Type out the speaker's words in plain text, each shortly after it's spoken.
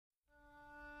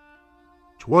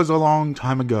'Twas a long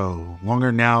time ago,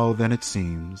 longer now than it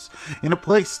seems, in a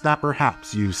place that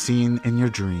perhaps you've seen in your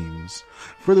dreams.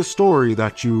 For the story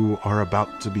that you are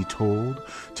about to be told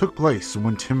took place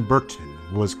when Tim Burton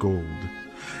was gold.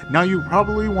 Now you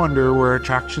probably wonder where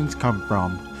attractions come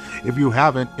from. If you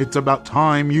haven't, it's about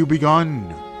time you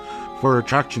begun. For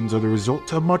attractions are the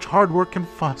result of much hard work and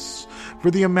fuss for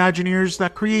the Imagineers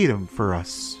that create them for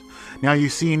us. Now you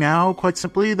see now, quite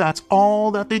simply, that's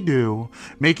all that they do,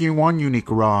 making one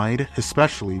unique ride,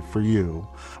 especially for you.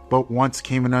 But once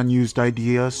came an unused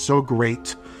idea so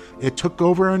great, it took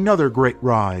over another great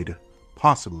ride,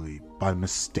 possibly by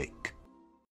mistake.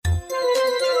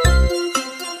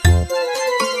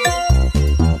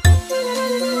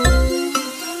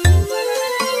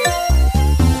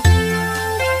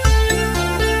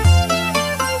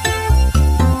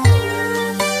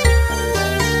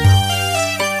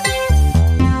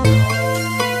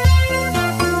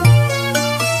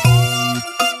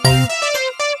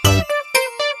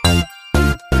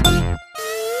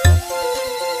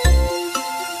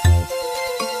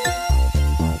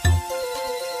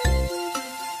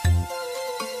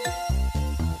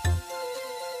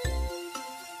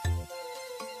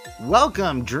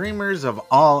 Welcome, dreamers of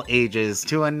all ages,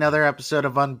 to another episode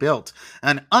of Unbuilt,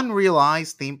 an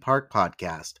unrealized theme park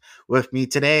podcast. With me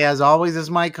today, as always, is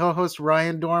my co-host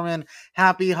Ryan Dorman.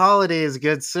 Happy holidays,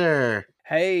 good sir.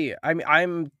 Hey,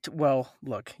 well,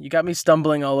 look, you got me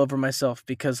stumbling all over myself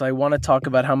because I want to talk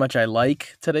about how much I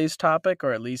like today's topic,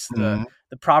 or at least the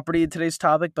property of today's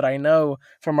topic, but I know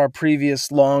from our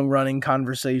previous long-running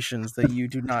conversations that you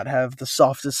do not have the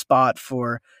softest spot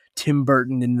for Tim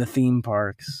Burton in the theme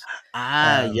parks.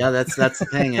 Yeah, that's the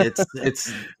thing. It's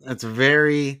a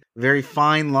very, very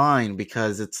fine line,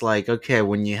 because it's like, okay,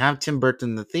 when you have Tim Burton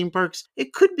in the theme parks,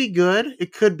 it could be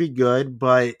good,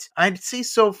 but I'd say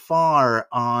so far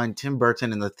on Tim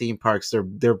Burton in the theme parks,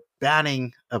 they're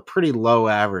batting a pretty low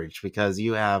average, because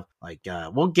you have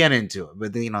we'll get into it,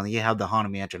 but you have the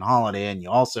Haunted Mansion Holiday, and you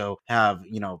also have,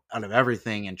 out of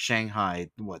everything in Shanghai,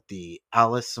 the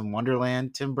Alice in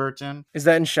Wonderland Tim Burton. Is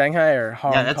that in Shanghai or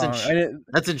Hong Kong? That's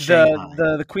in Shanghai.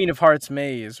 The Queen of Hearts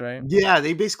maze, right? Yeah,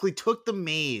 they basically took the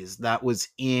maze that was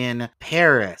in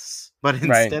Paris, but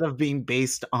instead of being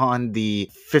based on the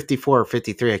 54 or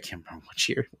 53, I can't remember which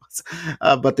year it was,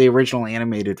 but the original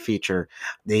animated feature,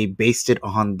 they based it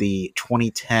on the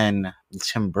 2010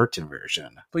 Tim Burton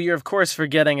version. But you're, of course,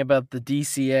 forgetting about the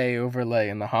DCA overlay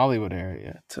in the Hollywood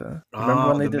area. Remember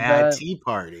when they did Mad that? Tea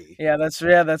Party. Yeah, that's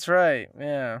right.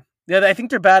 Yeah, I think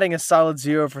they're batting a solid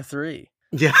 0 for 3.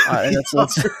 Yeah.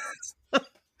 That's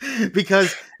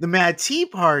because the Mad Tea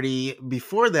Party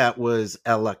before that was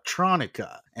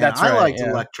Electronica. And I liked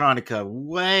Electronica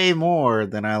way more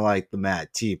than I liked the Mad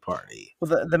Tea Party.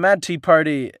 Well, the Mad Tea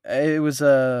Party, it was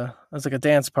like a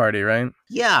dance party, right?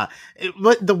 Yeah.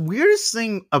 But the weirdest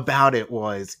thing about it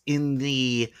was in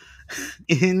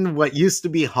what used to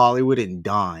be Hollywood and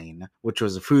Dine, which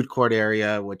was a food court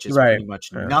area, which is pretty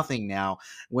much nothing now.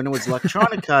 When it was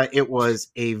Electronica, it was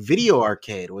a video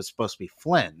arcade. It was supposed to be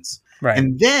Flynn's. Right.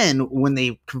 And then when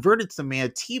they converted to the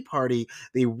Mad Tea Party,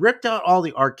 they ripped out all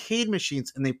the arcade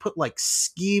machines and they put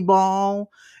skee ball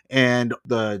and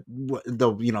the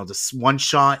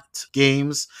one-shot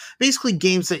games, basically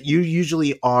games that you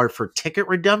usually are for ticket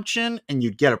redemption and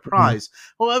you'd get a prize.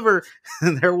 Mm-hmm. However,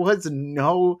 there was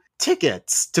no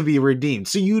tickets to be redeemed.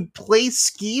 So you'd play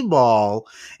skee ball,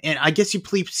 and I guess you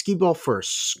play skee ball for a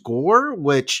score,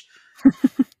 which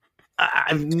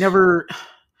I've never...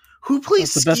 Who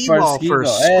plays skee ball for a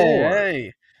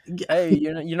score? Hey,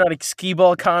 you're not a skee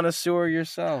ball connoisseur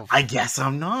yourself. I guess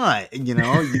I'm not. You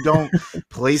don't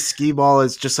play skee ball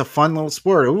as just a fun little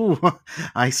sport. Ooh,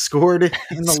 I scored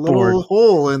in the little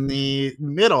hole in the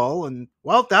middle, and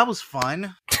well, that was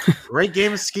fun. Great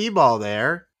game of skee ball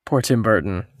there. Poor Tim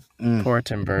Burton. Poor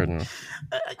Tim Burton.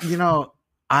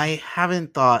 I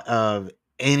haven't thought of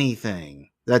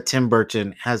anything that Tim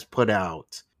Burton has put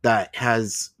out that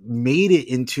has made it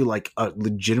into a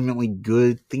legitimately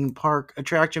good theme park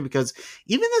attraction, because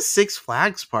even the Six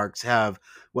Flags parks have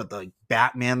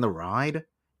Batman the Ride,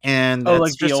 and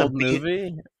that's just the old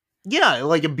movie. Yeah,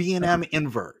 like a B&M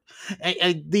invert.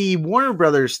 The Warner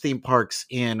Brothers theme parks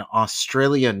in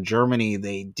Australia and Germany,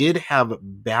 they did have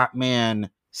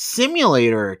Batman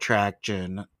Simulator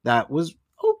attraction that was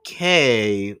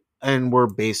okay and were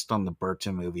based on the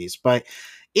Burton movies, but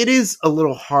it is a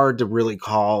little hard to really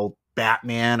call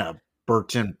Batman a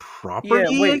Burton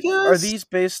property. Yeah, wait, I guess. Are these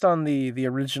based on the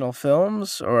original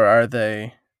films, or are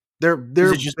they? They're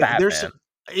just Batman?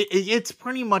 It's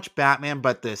pretty much Batman,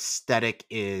 but the aesthetic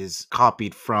is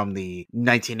copied from the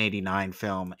 1989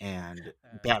 film and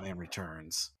Batman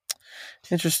Returns.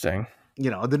 Interesting. The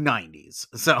 90s.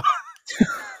 So,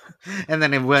 and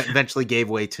then it eventually gave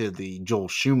way to the Joel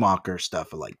Schumacher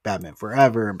stuff of like Batman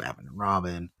Forever and Batman and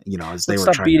Robin. As they were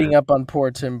stop trying beating to... up on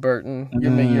poor Tim Burton.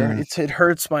 It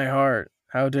hurts my heart.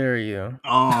 How dare you?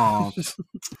 Oh,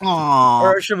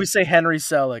 or should we say Henry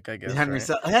Selick? I guess Henry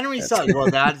right? Selick.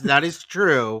 Well, that is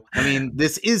true. I mean,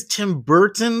 this is Tim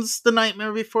Burton's The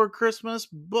Nightmare Before Christmas,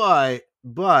 but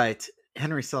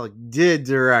Henry Selick did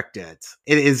direct it.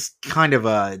 It is kind of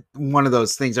one of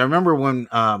those things. I remember when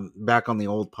back on the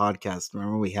old podcast,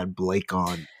 remember we had Blake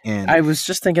on, and I was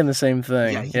just thinking the same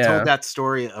thing. Yeah, he told that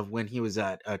story of when he was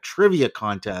at a trivia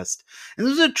contest, and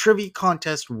this was a trivia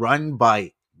contest run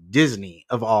by Disney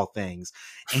of all things,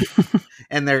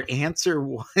 and their answer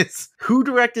was, who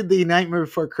directed The Nightmare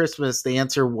Before Christmas? The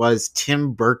answer was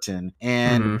Tim Burton,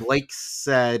 and Blake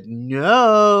said,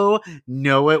 no,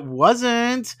 it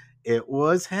wasn't. It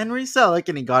was Henry Selick,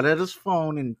 and he got out his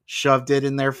phone and shoved it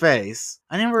in their face.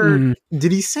 I never...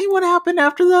 Did he say what happened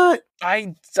after that?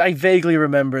 I vaguely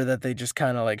remember that they just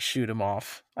kind of like shoot him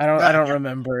off. I don't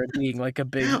remember it being like a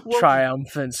big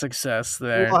triumphant success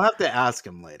there. I'll have to ask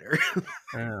him later.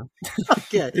 Yeah.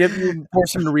 Okay. You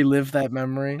force him to relive that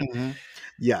memory. Mm-hmm.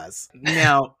 Yes.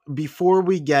 Now, before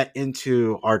we get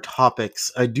into our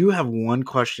topics, I do have one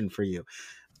question for you.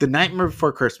 The Nightmare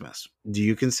Before Christmas, do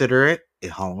you consider it a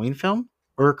Halloween film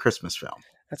or a Christmas film?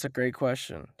 That's a great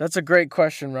question.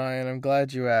 Ryan. I'm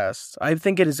glad you asked. I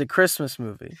think it is a Christmas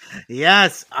movie.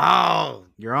 Yes. Oh,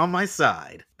 you're on my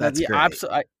side. That's great.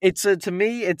 It's to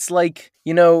me, it's like,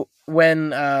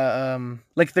 when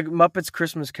like the Muppets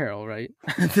Christmas Carol, right?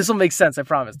 This will make sense, I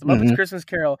promise. The Muppets Christmas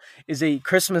Carol is a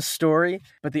Christmas story,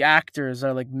 but the actors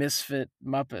are like misfit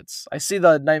Muppets. I see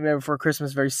the Nightmare Before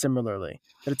Christmas very similarly.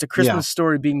 That it's a Christmas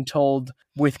story being told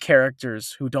with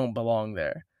characters who don't belong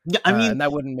there. Yeah, I mean, and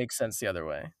that wouldn't make sense the other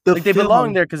way. They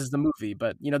belong there because it's the movie,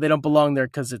 but they don't belong there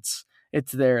because it's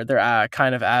they're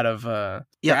kind of out of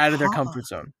their comfort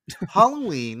zone.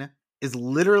 Halloween is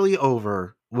literally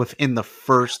over within the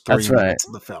first 3 minutes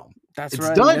of the film. It's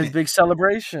right. Done. There's a big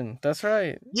celebration. That's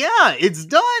right. Yeah, it's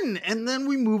done, and then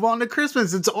we move on to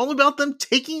Christmas. It's all about them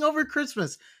taking over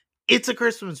Christmas. It's a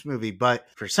Christmas movie, but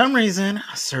for some reason,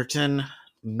 a certain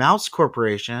mouse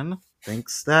corporation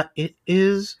thinks that it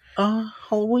is a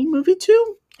Halloween movie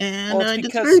too, and I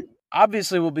disagree.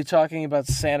 Obviously we'll be talking about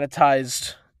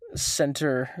sanitized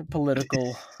center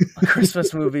political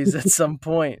Christmas movies at some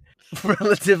point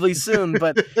relatively soon,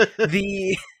 but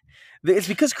it's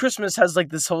because Christmas has like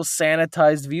this whole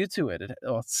sanitized view to it.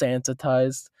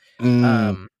 Sanitized.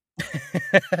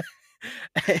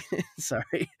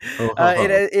 Sorry.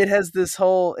 It has this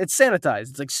whole, it's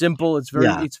sanitized. It's like simple. It's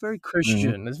very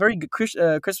Christian. It's very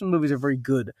Christmas movies are very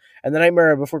good. And The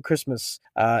Nightmare Before Christmas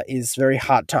is very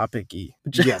hot topic-y.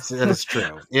 Yes, that is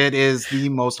true. It is the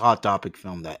most hot topic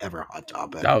film that ever hot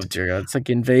topic. Oh dear God, it's like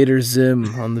Invader Zim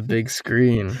on the big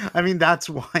screen. I mean, that's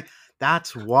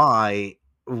why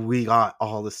we got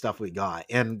all the stuff we got,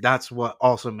 and that's what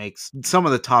also makes some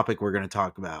of the topic we're going to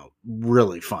talk about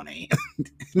really funny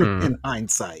in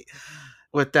hindsight.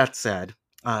 With that said,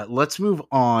 let's move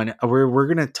on. We're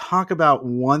going to talk about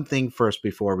one thing first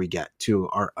before we get to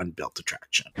our unbuilt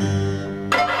attraction.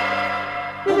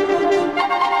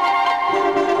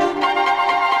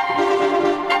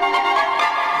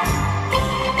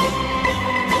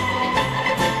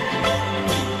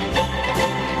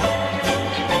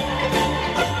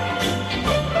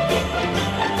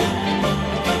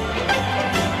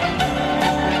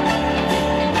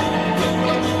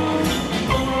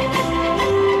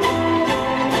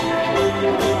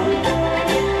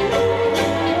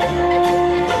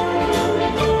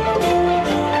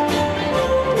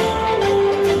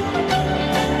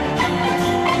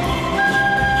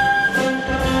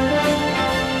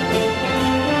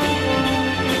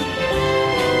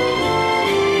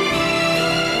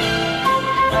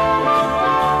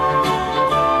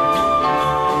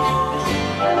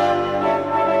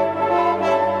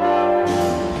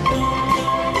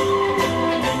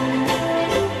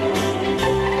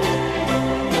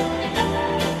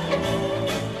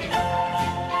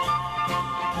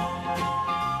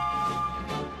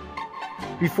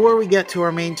 Before we get to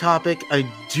our main topic, I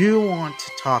do want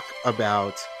to talk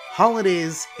about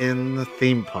holidays in the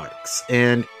theme parks.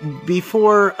 And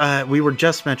before we were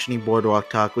just mentioning Boardwalk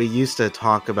Talk, we used to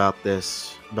talk about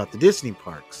this, about the Disney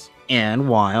parks. And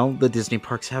while the Disney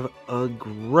parks have a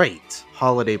great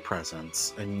holiday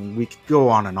presence, and we could go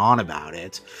on and on about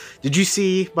it, did you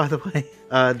see, by the way,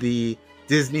 the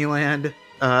Disneyland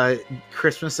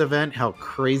Christmas event, how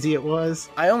crazy it was.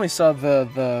 I only saw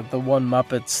the one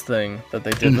Muppets thing that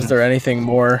they did. Was there anything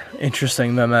more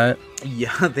interesting than that?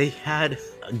 Yeah, they had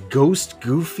a Ghost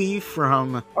Goofy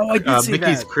from I did see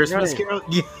Mickey's that. Christmas Right. Carol.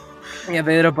 Yeah. Yeah,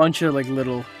 they had a bunch of like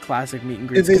little classic meet and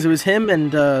greets because it was him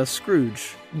and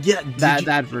Scrooge. Yeah,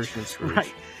 That version of Scrooge.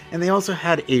 Right. And they also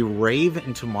had a rave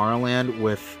in Tomorrowland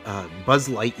with Buzz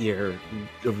Lightyear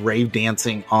rave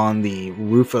dancing on the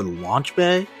roof of the launch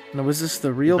bay. Now, was this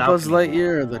the real Balcony. Buzz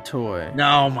Lightyear or the toy?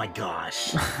 No, my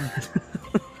gosh.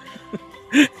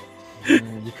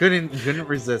 You couldn't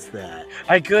resist that.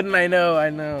 I couldn't. I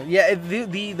know. Yeah,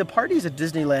 the parties at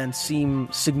Disneyland seem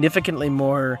significantly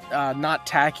more not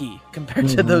tacky compared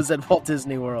to those at Walt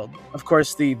Disney World. Of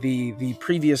course, the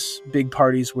previous big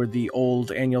parties were the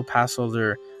old annual pass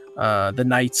holder, the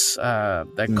nights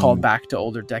that called back to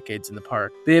older decades in the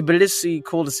park. But it is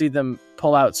cool to see them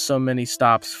pull out so many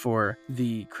stops for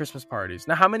the Christmas parties.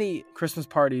 Now, how many Christmas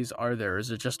parties are there?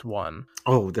 Is it just one?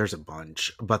 Oh, there's a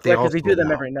bunch, but they Because they do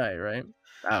them every night, right?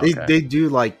 Oh, They do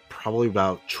like probably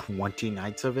about 20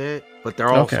 nights of it, but they're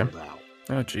all sold out.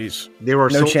 Oh, jeez. They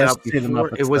were No sold chance out to see the before.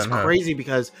 Muppets It was then, huh? crazy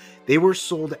because they were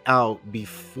sold out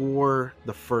before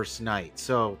the first night.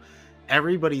 So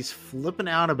everybody's flipping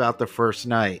out about the first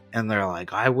night and they're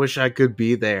like, I wish I could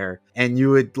be there. And you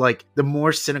would like, the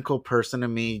more cynical person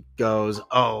in me goes,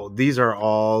 oh, these are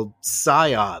all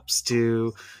psyops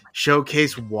to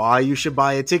showcase why you should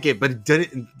buy a ticket. But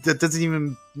that doesn't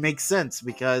even make sense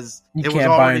because You it was can't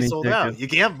buy already any sold ticket. out. You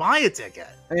can't buy a ticket.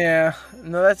 Yeah,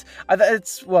 no,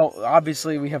 it's well,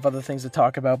 obviously we have other things to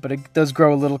talk about, but it does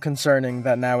grow a little concerning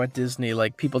that now at Disney,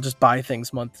 like, people just buy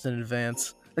things months in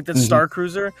advance. Like the Star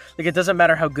Cruiser, like, it doesn't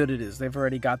matter how good it is; they've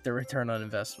already got their return on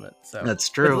investment. So That's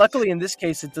But true. luckily, in this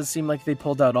case, it does seem like they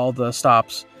pulled out all the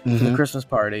stops for the Christmas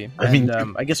party, and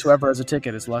I guess whoever has a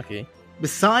ticket is lucky.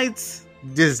 Besides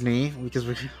Disney, because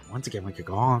once again we could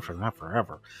go on for that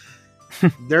forever.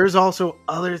 There's also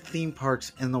other theme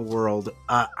parks in the world.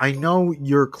 I know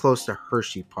you're close to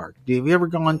Hershey Park. Have you ever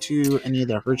gone to any of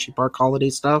the Hershey Park holiday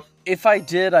stuff? If I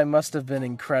did, I must have been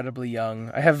incredibly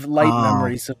young. I have light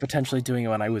memories of potentially doing it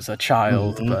when I was a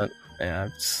child, but yeah,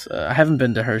 I haven't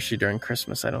been to Hershey during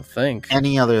Christmas, I don't think.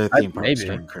 Any other theme parks maybe.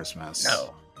 during Christmas?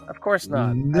 No, of course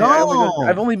not. No!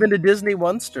 I've only been to Disney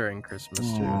once during Christmas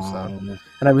too,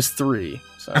 and I was 3.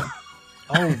 So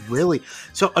Oh, really?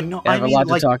 So no, I I have a mean, lot to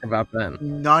like, talk about then.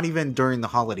 not even during the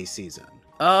holiday season.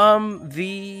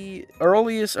 The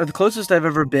earliest or the closest I've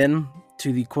ever been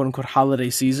to the quote unquote holiday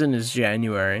season is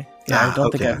January. Yeah, I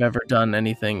don't think I've ever done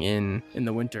anything in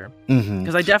the winter.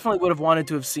 Because I definitely would have wanted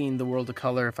to have seen the World of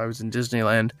Color if I was in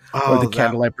Disneyland or the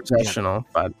Candlelight Processional.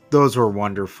 But those were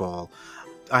wonderful.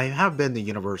 I have been to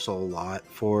Universal a lot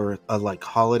for like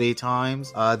holiday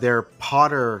times. Their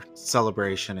Potter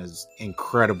celebration is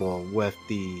incredible with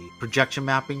the projection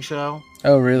mapping show.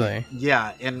 Oh, really?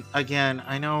 Yeah, and again,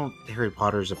 I know Harry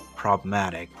Potter's a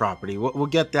problematic property. We'll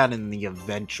get that in the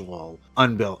eventual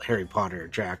unbuilt Harry Potter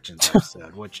attractions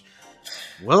episode, which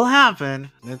will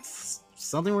happen. It's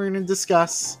something we're going to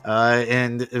discuss,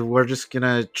 and we're just going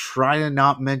to try to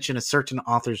not mention a certain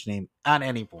author's name at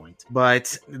any point.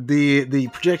 But the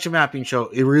projection mapping show,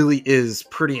 it really is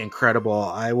pretty incredible.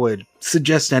 I would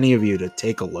suggest any of you to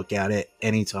take a look at it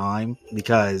anytime,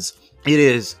 because it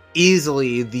is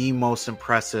easily the most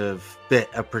impressive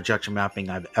bit of projection mapping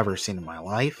I've ever seen in my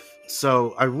life.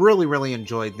 So I really, really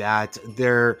enjoyed that.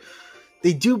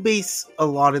 They do base a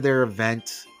lot of their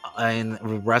event and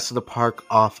the rest of the park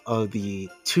off of the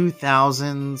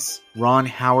 2000s Ron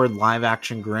Howard live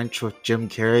action Grinch with Jim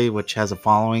Carrey, which has a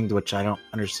following which I don't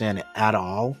understand at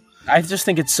all. I just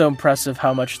think it's so impressive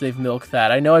how much they've milked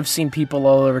that. I know I've seen people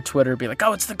all over Twitter be like,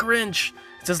 oh, it's the Grinch.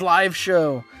 It's his live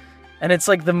show. And it's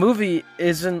like the movie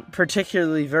isn't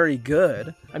particularly very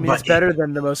good. I mean, it's better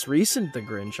than the most recent The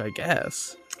Grinch, I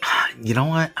guess. You know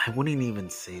what? I wouldn't even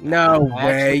say that. No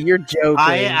way. You're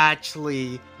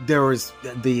joking. There was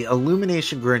the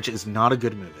Illumination Grinch is not a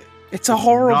good movie. It's a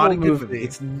horrible movie.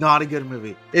 It's not a good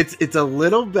movie. It's a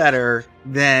little better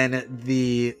than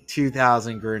the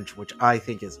 2000 Grinch, which I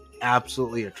think is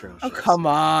absolutely atrocious. Oh, come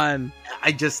on.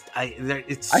 It's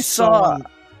so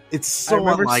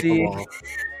unlikable.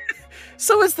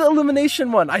 So is the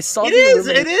Illumination one. I saw it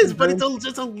is, but it's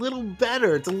just a little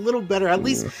better. It's a little better. At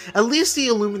least the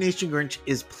Illumination Grinch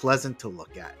is pleasant to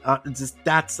look at.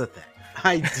 That's the thing.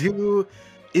 I do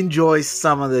enjoy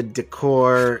some of the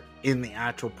decor in the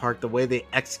actual park. The way they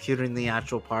execute in the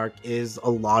actual park is a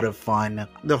lot of fun.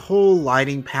 The whole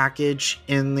lighting package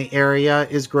in the area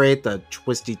is great. The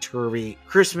twisty turvy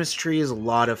Christmas tree is a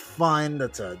lot of fun.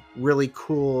 That's a really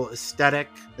cool aesthetic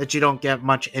that you don't get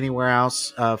much anywhere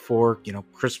else for,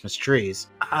 Christmas trees.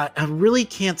 I really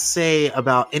can't say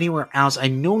about anywhere else. I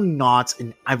know Knott's,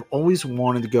 and I've always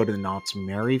wanted to go to the Knott's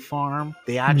Merry Farm.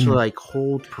 They actually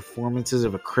hold performances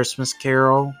of A Christmas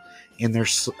Carol in their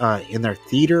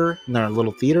theater, in their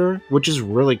little theater, which is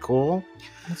really cool.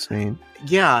 That's neat.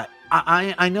 Yeah,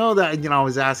 I know that, I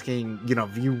was asking,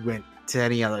 if you went to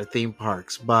any other theme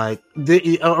parks, but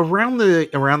around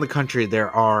the country there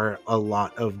are a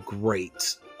lot of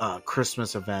great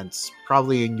Christmas events,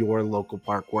 probably in your local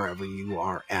park, wherever you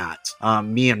are at.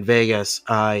 Me in Vegas,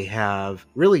 I have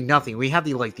really nothing. We have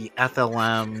the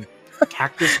FLM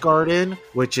Cactus Garden,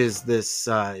 which is this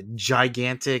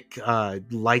gigantic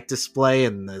light display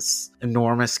in this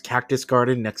enormous cactus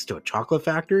garden next to a chocolate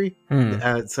factory.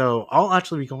 So I'll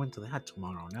actually be going to that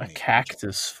tomorrow night. A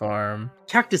cactus farm.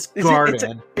 Cactus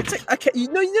garden.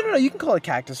 No. You can call it a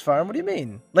cactus farm. What do you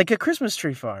mean? Like a Christmas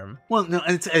tree farm? Well, no,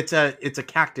 it's a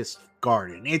cactus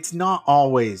garden. It's not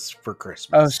always for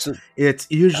Christmas. It's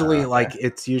usually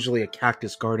it's usually a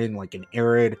cactus garden, like an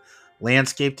arid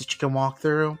landscape that you can walk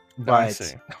through.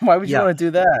 But why would you want to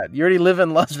do that? You already live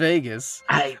in Las Vegas.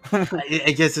 I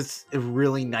guess it's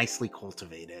really nicely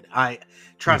cultivated.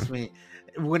 Trust me,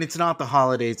 when it's not the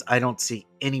holidays, I don't see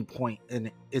any point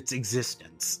in its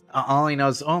existence. All I know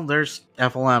is, there's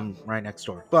FLM right next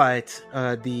door. But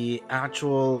the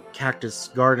actual cactus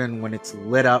garden, when it's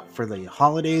lit up for the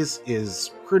holidays,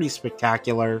 is pretty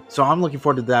spectacular. So I'm looking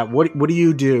forward to that. What do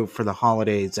you do for the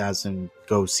holidays, as in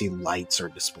go see lights or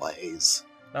displays?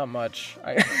 Not much.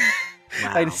 Wow.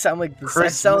 I sound like you're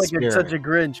such a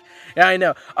Grinch. Yeah, I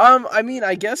know.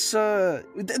 I guess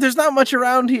there's not much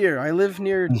around here. I live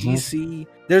near DC.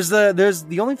 There's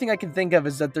the only thing I can think of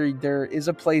is that there is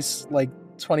a place like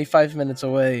 25 minutes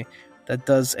away that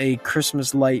does a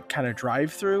Christmas light kind of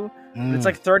drive-through. It's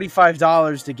like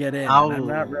 $35 to get in. And I'm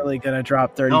not really gonna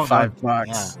drop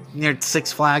 $35. Near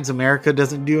Six Flags America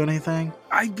doesn't do anything.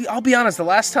 I'll be honest. The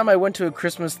last time I went to a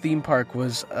Christmas theme park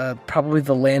was probably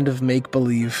the Land of Make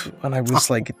Believe when I was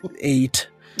like 8.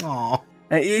 Aww.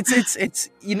 It's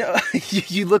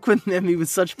you look at me with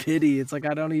such pity. It's like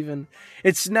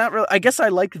it's not real. I guess I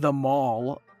like the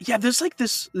mall. Yeah, there's like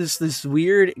this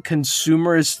weird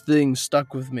consumerist thing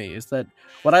stuck with me. Is that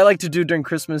what I like to do during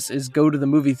Christmas is go to the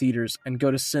movie theaters and go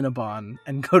to Cinnabon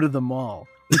and go to the mall,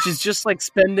 which is just like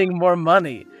spending more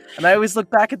money. And I always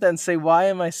look back at that and say, why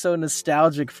am I so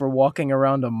nostalgic for walking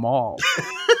around a mall?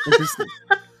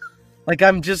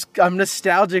 I'm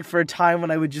nostalgic for a time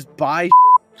when I would just buy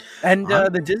and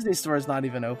the Disney store is not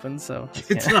even open, so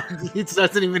it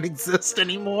doesn't even exist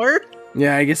anymore.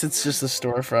 Yeah, I guess it's just a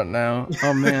storefront now.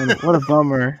 Oh man, what a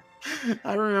bummer.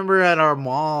 I remember at our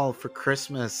mall for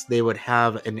Christmas, they would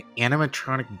have an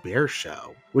animatronic bear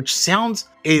show, which sounds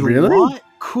lot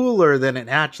cooler than it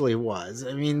actually was.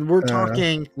 I mean, we're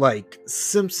talking like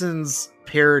Simpsons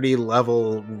parody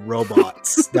level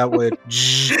robots that would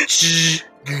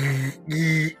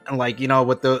and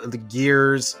with the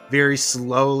gears very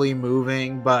slowly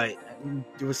moving, but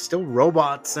it was still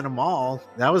robots in a mall.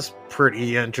 That was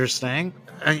pretty interesting.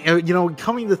 And,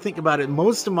 coming to think about it,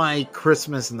 most of my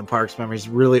Christmas in the parks memories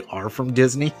really are from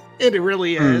Disney. It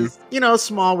really is.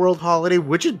 Small World Holiday,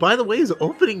 which is, by the way, is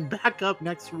opening back up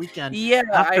next weekend. Yeah,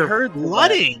 I heard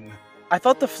flooding. That. I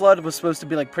thought the flood was supposed to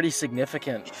be like pretty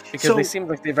significant because they seemed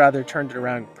like they've rather turned it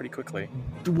around pretty quickly.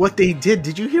 What they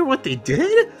did you hear what they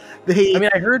did?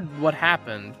 I heard what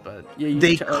happened, but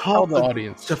they called the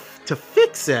audience to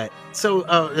fix it. So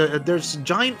there's a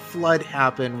giant flood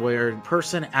happened where a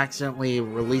person accidentally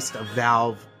released a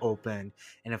valve open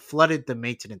and it flooded the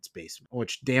maintenance basement,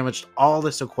 which damaged all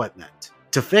this equipment.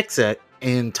 To fix it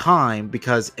in time,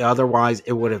 because otherwise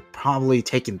it would have probably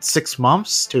taken 6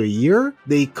 months to a year,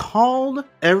 they called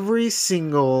every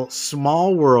single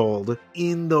small world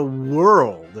in the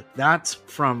world. That's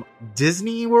from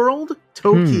Disney World,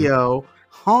 Tokyo,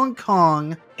 Hong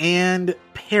Kong, and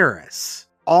Paris.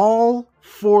 All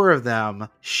 4 of them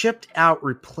shipped out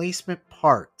replacement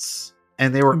parts,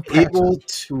 and they were able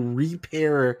to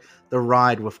repair the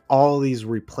ride with all these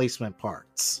replacement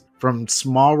parts from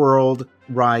Small World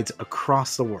rides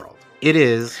across the world. It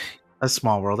is a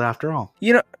small world after all.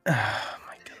 Oh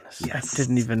my goodness. Yes.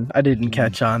 I didn't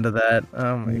catch on to that.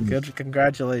 Oh my good.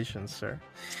 Congratulations, sir.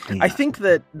 Yeah. I think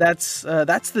that's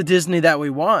the Disney that we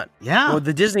want. Yeah. Or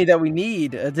the Disney that we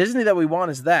need. A Disney that we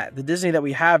want is that. The Disney that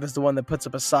we have is the one that puts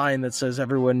up a sign that says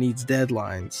everyone needs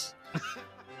deadlines.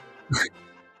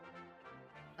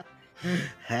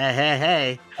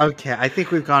 Hey. Okay, I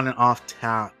think we've gotten off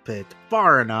topic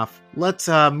far enough. Let's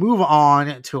move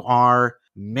on to our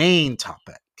main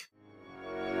topic.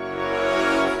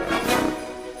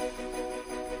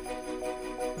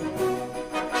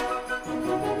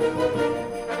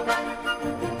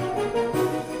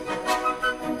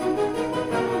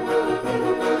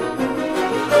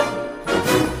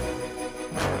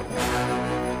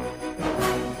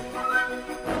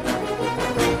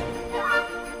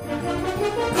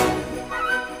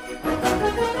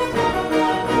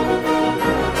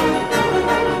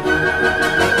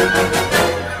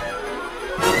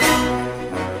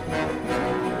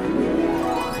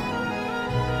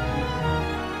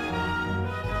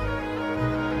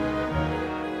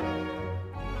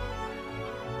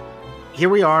 Here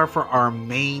we are for our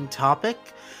main topic.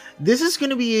 This is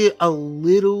going to be a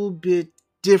little bit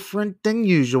different than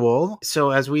usual.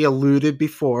 So, as we alluded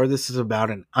before, this is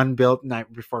about an unbuilt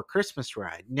Night Before Christmas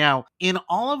ride. Now, in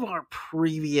all of our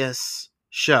previous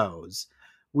shows,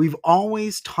 we've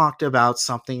always talked about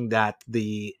something that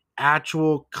the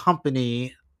actual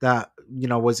company that,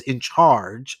 was in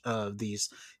charge of these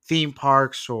theme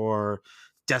parks or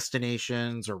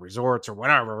destinations or resorts or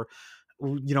whatever,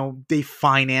 they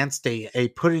financed a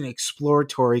put an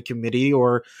exploratory committee,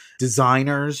 or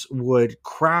designers would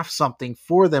craft something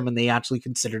for them and they actually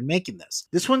considered making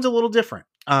this one's a little different.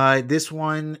 This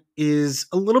one is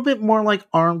a little bit more like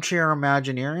armchair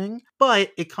imagineering,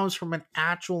 but it comes from an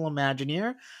actual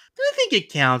imagineer. I think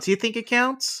it counts. You think it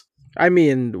counts? I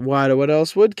mean, what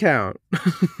else would count?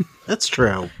 That's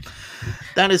true.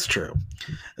 That is true.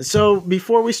 So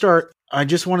before we start, I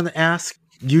just wanted to ask,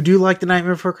 you do like The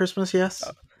Nightmare Before Christmas? Yes.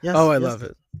 Yes. Oh, I love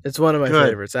it. It's one of my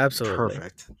favorites. Absolutely.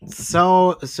 Perfect.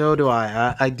 So do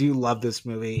I. I do love this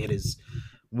movie. It is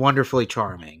wonderfully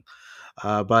charming.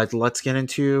 But let's get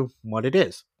into what it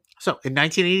is. So, in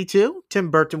 1982, Tim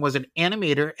Burton was an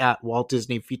animator at Walt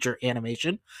Disney Feature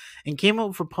Animation and came up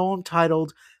with a poem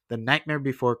titled The Nightmare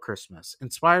Before Christmas,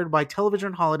 inspired by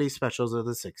television holiday specials of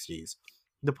the 60s.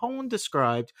 The poem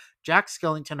described Jack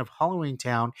Skellington of Halloween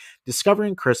Town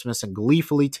discovering Christmas and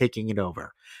gleefully taking it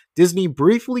over. Disney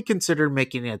briefly considered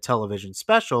making it a television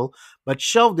special, but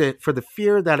shelved it for the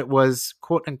fear that it was,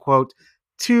 quote-unquote,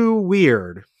 too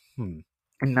weird. In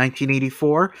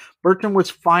 1984, Burton was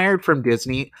fired from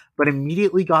Disney, but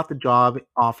immediately got the job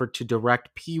offered to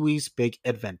direct Pee-wee's Big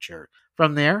Adventure.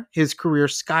 From there, his career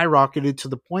skyrocketed to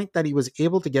the point that he was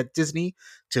able to get Disney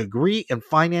to agree and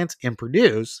finance and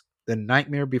produce The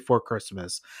Nightmare Before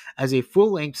Christmas as a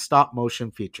full-length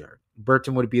stop-motion feature.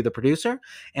 Burton would be the producer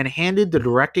and handed the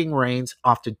directing reins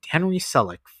off to Henry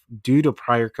Selick due to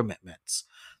prior commitments.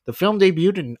 The film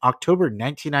debuted in October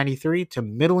 1993 to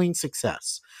middling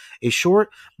success. A short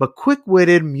but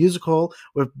quick-witted musical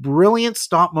with brilliant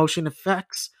stop-motion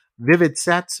effects, vivid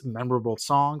sets, memorable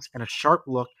songs, and a sharp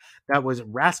look that was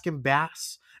Raskin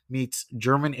Bass meets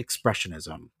German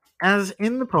expressionism. As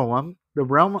in the poem, the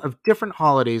realm of different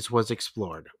holidays was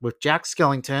explored, with Jack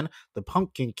Skellington, the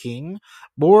Pumpkin King,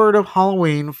 bored of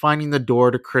Halloween finding the door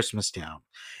to Christmastown.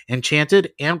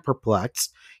 Enchanted and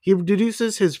perplexed, he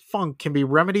deduces his funk can be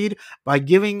remedied by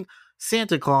giving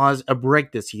Santa Claus a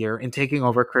break this year and taking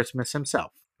over Christmas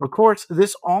himself. Of course,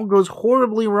 this all goes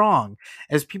horribly wrong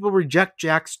as people reject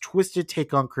Jack's twisted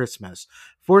take on Christmas,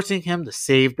 forcing him to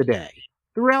save the day.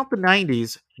 Throughout the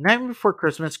 90s, Nightmare Before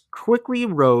Christmas quickly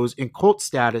rose in cult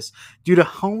status due to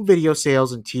home video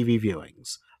sales and TV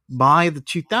viewings. By the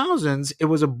 2000s, it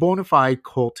was a bona fide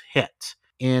cult hit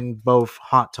in both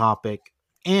Hot Topic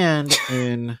and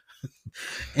in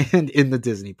the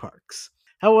Disney parks.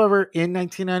 However, in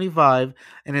 1995,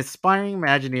 an aspiring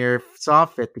Imagineer saw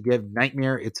fit to give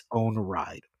Nightmare its own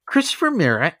ride. Christopher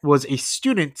Merritt was a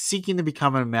student seeking to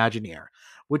become an Imagineer,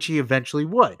 which he eventually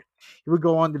would. He would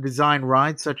go on to design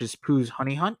rides such as Pooh's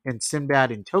Honey Hunt and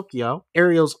Sinbad in Tokyo,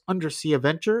 Ariel's Undersea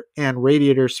Adventure, and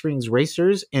Radiator Springs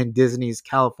Racers in Disney's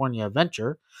California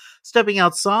Adventure, stepping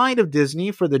outside of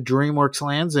Disney for the DreamWorks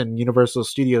lands and Universal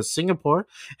Studios Singapore,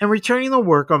 and returning to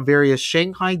work on various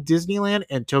Shanghai Disneyland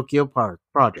and Tokyo Park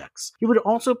projects. He would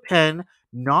also pen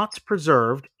Knots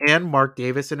Preserved and Mark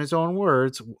Davis in his own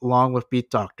words, along with Beat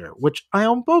Doctor, which I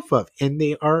own both of, and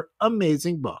they are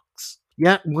amazing books.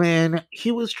 Yet when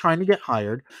he was trying to get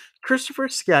hired, Christopher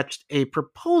sketched a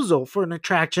proposal for an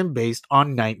attraction based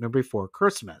on Nightmare Before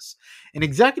Christmas. An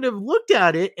executive looked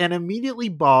at it and immediately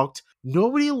balked.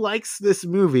 Nobody likes this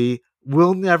movie.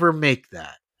 We'll never make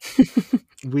that.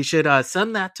 We should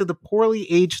send that to the Poorly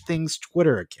Aged Things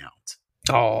Twitter account.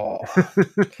 Oh.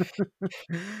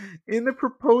 In the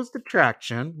proposed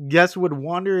attraction, guests would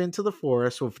wander into the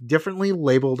forest with differently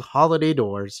labeled holiday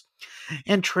doors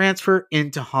and transfer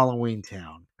into Halloween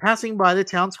Town. Passing by the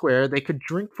town square, they could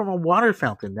drink from a water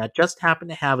fountain that just happened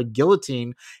to have a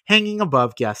guillotine hanging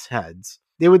above guests' heads.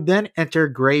 They would then enter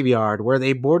a graveyard where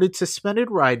they boarded suspended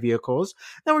ride vehicles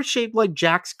that were shaped like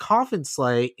Jack's coffin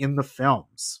sleigh in the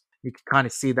films. You can kind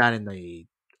of see that in the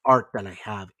art that I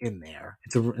have in there.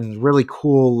 It's a really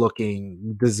cool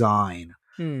looking design,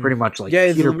 Hmm. pretty much like Yeah,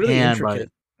 it's Peter really Pan, but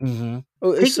intricate. mhm.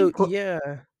 Oh, taking. so yeah.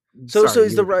 So Sorry,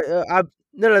 is you the were right?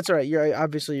 No, that's all right. You're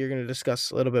obviously you're going to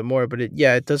discuss a little bit more, but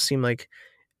it does seem like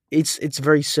it's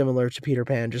very similar to Peter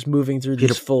Pan, just moving through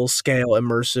these Peter. full scale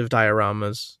immersive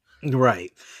dioramas.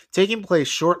 Right. Taking place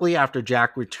shortly after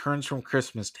Jack returns from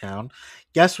Christmas Town,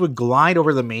 guests would glide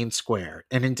over the main square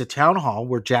and into Town Hall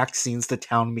where Jack sings the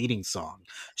town meeting song,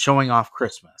 showing off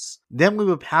Christmas. Then we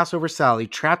would pass over Sally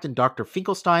trapped in Dr.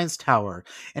 Finkelstein's tower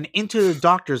and into the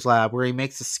doctor's lab where he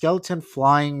makes a skeleton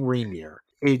flying reindeer.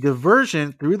 A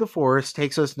diversion through the forest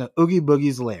takes us to Oogie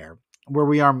Boogie's lair, where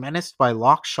we are menaced by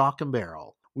Lock, Shock, and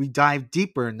Barrel. We dive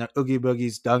deeper into Oogie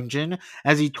Boogie's dungeon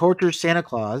as he tortures Santa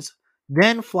Claus,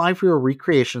 then fly through a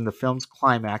recreation of the film's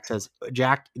climax as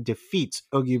Jack defeats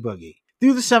Oogie Boogie.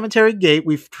 Through the cemetery gate,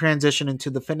 we transition into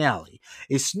the finale,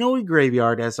 a snowy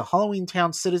graveyard as the Halloween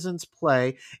Town citizens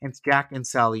play and Jack and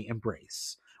Sally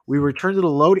embrace. We return to the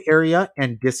load area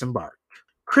and disembark.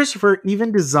 Christopher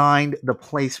even designed the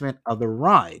placement of the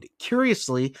ride,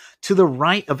 curiously, to the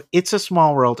right of It's a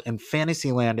Small World and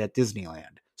Fantasyland at Disneyland.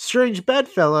 Strange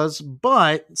bedfellows,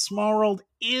 but Small World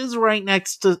is right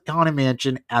next to Haunted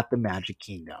Mansion at the Magic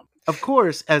Kingdom. Of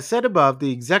course, as said above,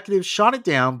 the executives shot it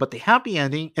down, but the happy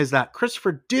ending is that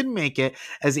Christopher did make it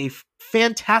as a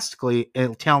fantastically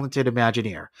talented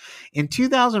Imagineer. In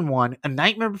 2001, A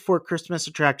Nightmare Before Christmas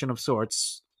attraction of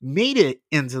sorts made it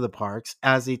into the parks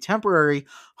as a temporary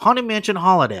Haunted Mansion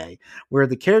holiday, where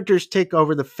the characters take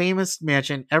over the famous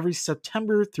mansion every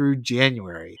September through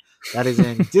January. That is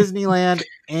in Disneyland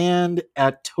and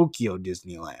at Tokyo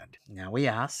Disneyland. Now we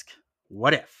ask,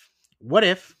 what if? What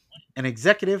if an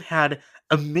executive had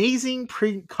amazing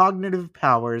precognitive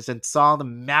powers and saw the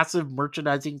massive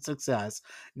merchandising success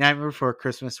Nightmare Before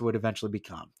Christmas would eventually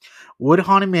become? Would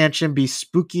Haunted Mansion be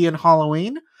spooky and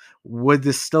Halloween? Would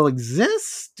this still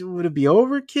exist? Would it be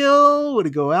overkill? Would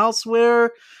it go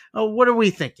elsewhere? What are we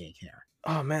thinking here?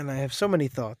 Oh man, I have so many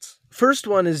thoughts. First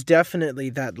one is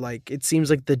definitely that like it seems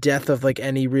like the death of like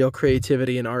any real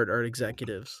creativity in art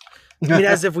executives. I mean,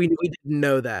 as if we didn't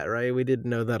know that, right? We didn't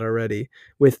know that already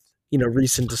with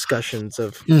recent discussions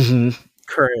of Mhm.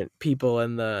 current people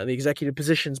and the executive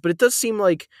positions. But it does seem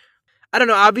like I don't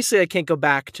know. Obviously, I can't go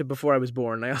back to before I was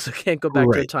born. I also can't go back to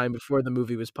a Right. time before the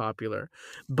movie was popular.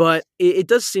 But it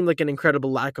does seem like an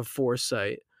incredible lack of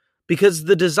foresight because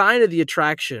the design of the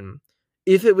attraction,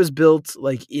 if it was built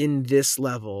like in this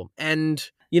level, and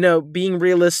being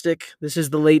realistic, this is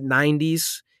the late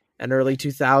 '90s and early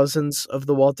 2000s of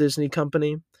the Walt Disney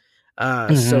Company.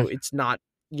 Mhm. So it's not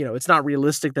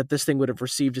realistic that this thing would have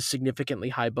received a significantly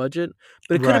high budget,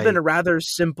 but it could have been Right. a rather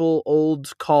simple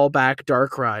old callback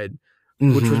dark ride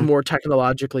which was Mhm. more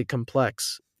technologically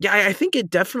complex. Yeah, I think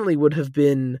it definitely would have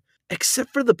been,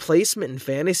 except for the placement in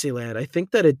Fantasyland, I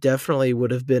think that it definitely would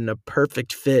have been a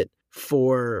perfect fit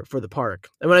for the park.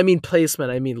 And when I mean placement,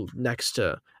 I mean next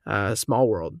to Small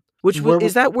World. Where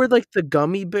Is that where like the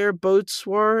gummy bear boats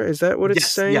were? Is that what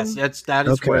it's Yes, yes, saying? that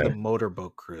is where the Okay,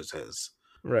 motorboat cruise is,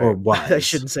 or right. I was.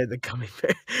 shouldn't say the gummy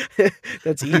bear.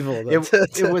 That's evil. it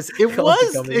That's it was it call it the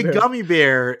was gummy a bear. gummy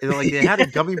bear. Like it had a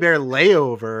gummy bear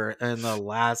layover in the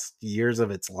last years of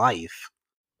its life.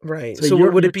 Right. So So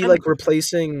you're would you're it be like technically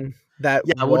replacing that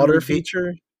yeah. Would water be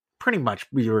feature? pretty much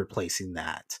be replacing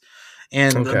that,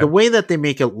 and Okay. the way that they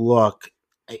make it look,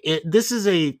 this is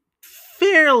a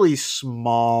fairly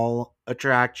small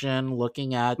attraction.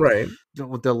 Looking at Right.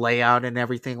 the layout and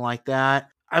everything like that,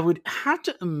 I would have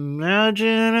to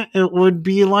imagine it would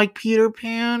be like Peter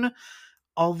Pan,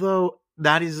 although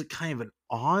that is kind of an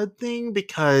odd thing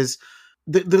because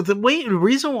the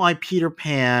reason why Peter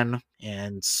Pan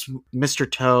and Mr.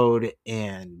 Toad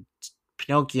and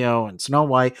Pinocchio and Snow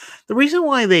White, the reason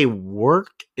why they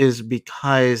work is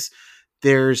because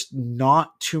there's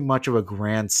not too much of a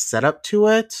grand setup to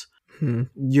it. Hmm.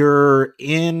 You're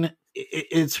in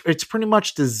it's pretty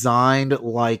much designed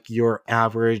like your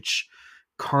average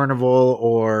carnival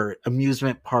or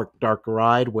amusement park dark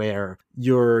ride where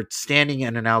you're standing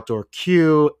in an outdoor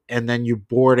queue and then you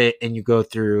board it and you go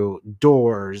through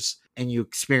doors and you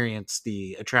experience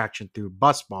the attraction through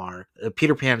bus bar.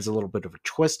 Peter Pan is a little bit of a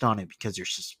twist on it because you're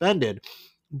suspended,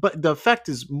 but the effect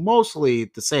is mostly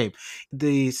the same.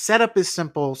 The setup is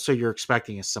simple, so you're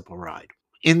expecting a simple ride.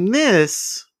 In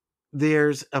this,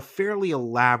 there's a fairly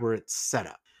elaborate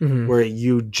setup Mhm. where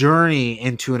you journey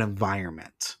into an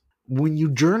environment. When you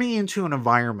journey into an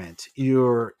environment,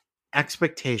 your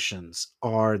expectations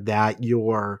are that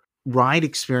your ride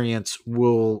experience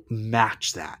will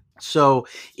match that. So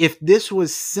if this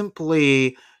was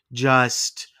simply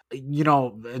just,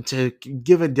 to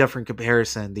give a different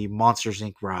comparison, the Monsters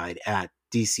Inc. ride at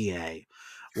DCA,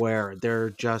 where they're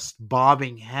just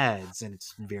bobbing heads and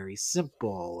it's very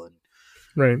simple and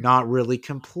Right. not really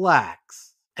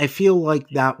complex. I feel like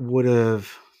that would have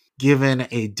given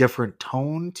a different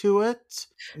tone to it.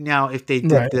 Now, if they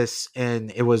did Right. this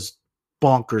and it was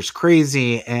bonkers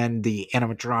crazy and the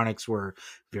animatronics were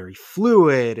very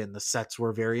fluid and the sets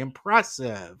were very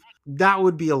impressive, that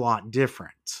would be a lot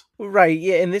different. Right.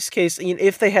 Yeah. In this case,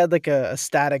 if they had like a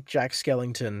static Jack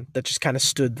Skellington that just kind of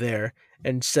stood there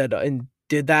and said and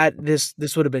did that, this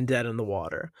would have been dead in the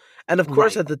water. And of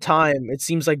course, Right. at the time, it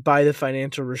seems like by the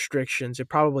financial restrictions, it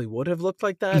probably would have looked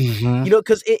like that. Mm-hmm.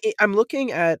 Because I'm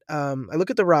looking at I look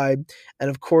at the ride, and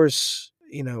of course,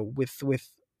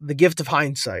 with the gift of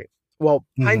hindsight. Well,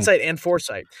 Mm-hmm. hindsight and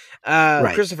foresight.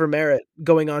 Right. Christopher Merritt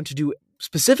going on to do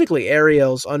specifically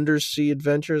Ariel's Undersea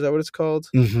Adventure. Is that what it's called?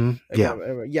 Mm-hmm. Yeah.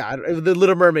 Yeah, the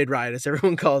Little Mermaid ride, as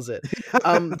everyone calls it.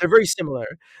 They're very similar.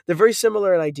 They're very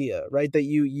similar in idea, right? That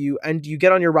you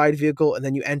get on your ride vehicle and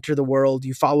then you enter the world.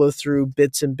 You follow through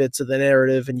bits and bits of the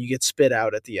narrative, and you get spit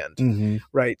out at the end, Mm-hmm.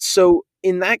 right? So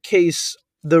in that case,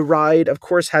 the ride, of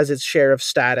course, has its share of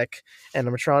static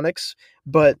animatronics,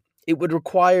 but it would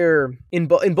require in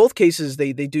both cases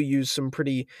they do use some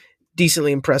pretty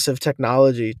decently impressive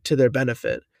technology to their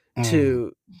benefit Mm.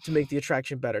 to make the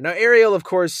attraction better. Now, Ariel, of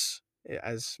course,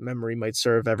 as memory might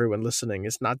serve everyone listening,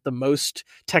 is not the most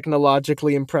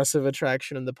technologically impressive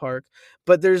attraction in the park,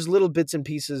 but there's little bits and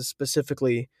pieces,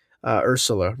 specifically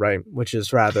Ursula, right, which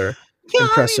is rather Yeah, I mean,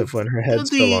 impressive when her head's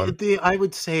still the on. the I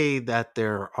would say that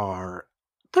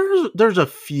there's a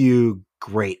few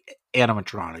great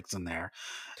animatronics in there.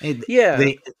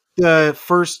 Yeah, The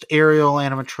first Ariel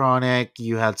animatronic,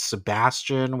 you had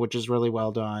Sebastian, which is really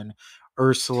well done.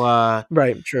 Ursula,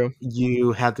 right, true.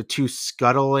 you had the two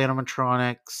Scuttle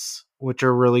animatronics, which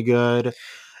are really good.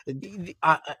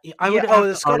 I Yeah, would oh, have the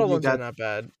to Scuttle argue ones are that not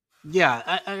bad.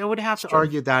 yeah, I would have It's to true.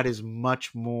 argue that is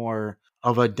much more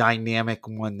of a dynamic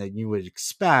one than you would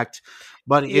expect,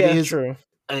 but Yeah, true.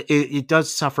 it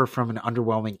does suffer from an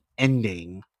underwhelming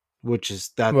ending, which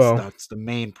is Well, that's the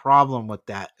main problem with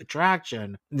that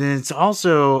attraction. Then it's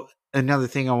also another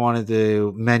thing I wanted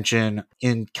to mention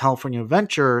in California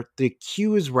Adventure, the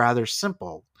queue is rather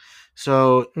simple.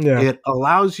 So yeah. it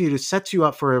allows you to set you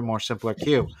up for a more simpler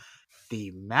queue.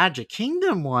 The Magic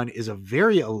Kingdom one is a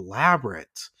very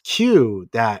elaborate queue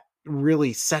that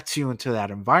really sets you into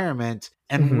that environment.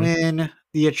 And Hmm. when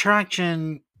the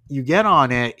attraction you get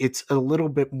on it, it's a little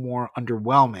bit more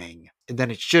underwhelming than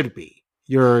it should be.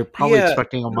 You're probably Yeah,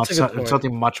 expecting that's a good point.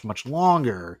 something much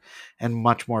longer and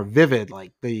much more vivid.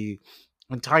 Like the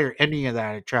entire ending of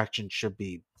that attraction should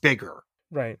be bigger.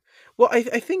 Right. Well, I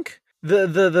think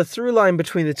the through line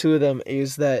between the two of them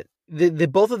is that the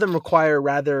both of them require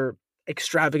rather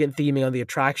extravagant theming on the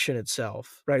attraction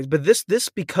itself, right? But this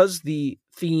because the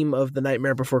theme of the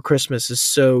Nightmare Before Christmas is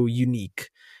so unique,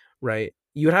 right?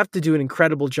 You would have to do an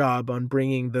incredible job on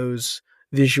bringing those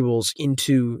visuals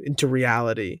into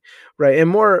reality, right? And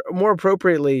more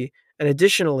appropriately and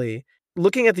additionally,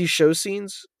 looking at these show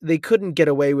scenes, they couldn't get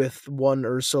away with one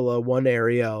Ursula, one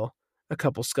Ariel, a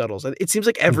couple Scuttles. It seems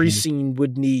like every Hmm. scene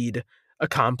would need a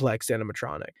complex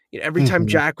animatronic. Every time Hmm.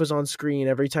 Jack was on screen,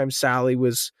 every time Sally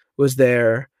was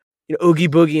there, Oogie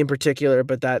Boogie in particular,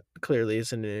 but that clearly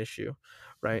isn't an issue,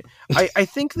 right? I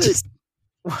think that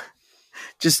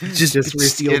Just just just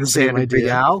steal the reskin same Band Big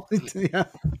idea. Al. Yeah.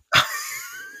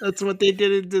 That's what they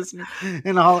did in Disney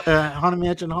Haunted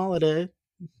Mansion Holiday.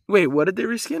 Wait, what did they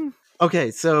reskin? Okay,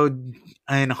 so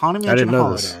in Haunted I Mansion didn't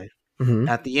know this. Holiday, Hmm.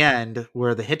 at the end,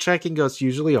 where the hitchhiking ghosts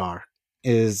usually are,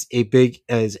 is a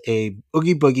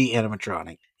Oogie Boogie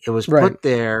animatronic. It was Right. put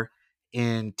there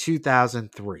in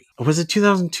 2003. Or was it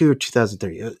 2002 or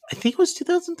 2003? I think it was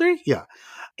 2003. Yeah,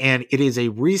 and it is a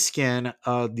reskin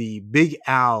of the Big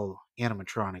Al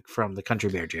animatronic from the Country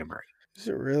Bear Jamboree. Is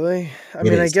it really? I It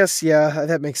mean, I is. guess yeah,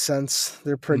 that makes sense.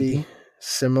 They're Mm-hmm. pretty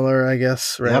similar, I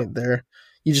guess, right? Yep.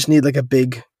 You just need like a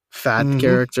big fat Mm-hmm.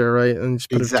 character, right? And just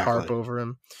put a tarp Exactly. over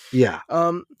him. Yeah.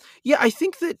 Um, yeah, I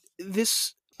think that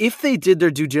if they did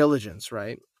their due diligence,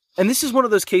 right? And this is one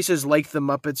of those cases like the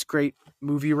Muppets Great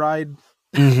Movie Ride,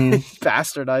 Mm-hmm.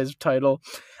 bastardized title.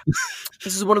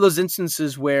 this is one of those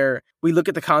instances where we look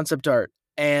at the concept art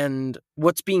and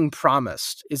what's being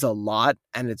promised is a lot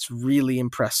and it's really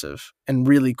impressive and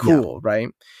really Yeah. cool, right?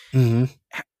 Hmm.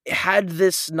 Had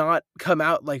this not come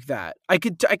out like that, I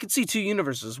could see two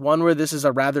universes. One where this is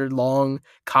a rather long,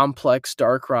 complex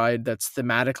dark ride that's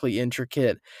thematically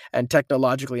intricate and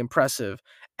technologically impressive,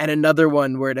 and another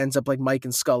one where it ends up like Mike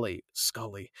and Scully.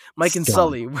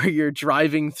 Sully, where you're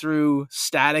driving through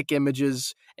static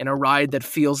images in a ride that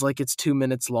feels like it's 2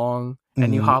 minutes long,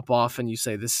 and you Hmm. hop off and you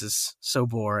say, "This is so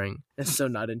boring. It's so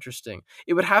not interesting."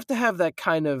 It would have to have that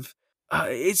kind of.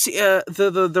 It's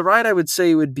the ride I would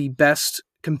say would be best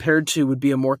compared to would be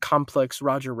a more complex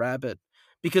Roger Rabbit,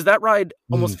 because that ride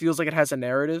almost feels like it has a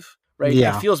narrative, right? It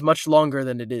Yeah. feels much longer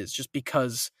than it is just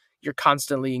because you're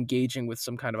constantly engaging with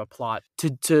some kind of a plot.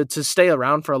 To stay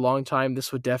around for a long time,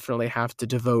 this would definitely have to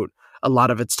devote a lot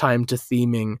of its time to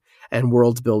theming and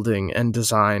world building and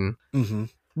design. Hmm.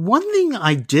 One thing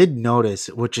I did notice,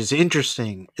 which is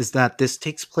interesting, is that this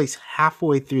takes place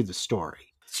halfway through the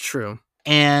story. It's true.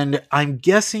 And I'm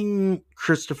guessing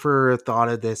Christopher thought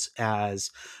of this as,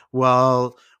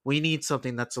 well, we need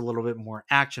something that's a little bit more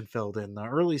action filled. And the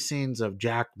early scenes of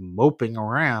Jack moping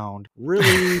around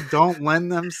really don't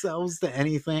lend themselves to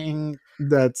anything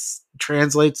that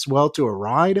translates well to a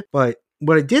ride. But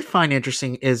what I did find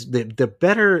interesting is the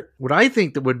better, what I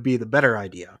think that would be the better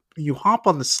idea. You hop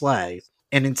on the sleigh,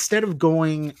 and instead of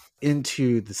going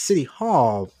into the city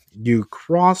hall, you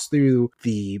cross through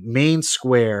the main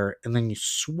square and then you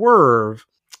swerve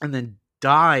and then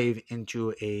dive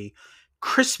into a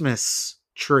Christmas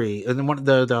tree, and then one of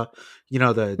the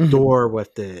the door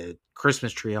with the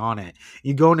Christmas tree on it.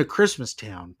 You go into Christmas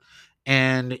Town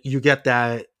and you get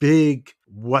that big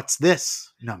 "What's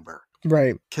this?" number.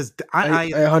 Right. Because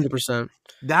I I 100%.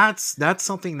 that's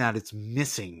something that it's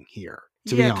missing here,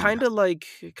 to be Yeah, honest.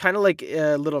 kind of like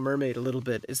Little Mermaid a little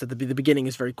bit, is that the beginning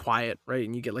is very quiet, right?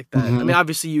 And you get like that. I Mhm. mean,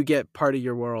 obviously you get part of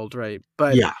your world, right?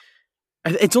 But Yeah.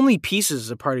 it's only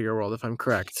pieces of part of your world, if I'm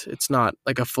correct. It's not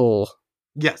like a full.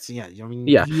 Yes. Yeah. I mean,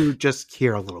 Yeah, you just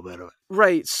hear a little bit of it.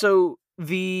 right. So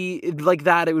like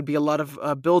that, it would be a lot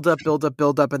of build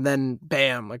up, and then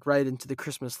bam, like right into the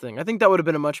Christmas thing. I think that would have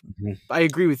been a much. Mhm. I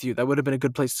agree with you. That would have been a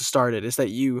good place to start it. Is that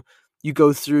you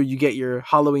go through, you get your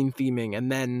Halloween theming,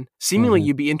 and then seemingly Mhm.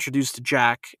 you'd be introduced to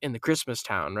Jack in the Christmas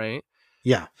town, right?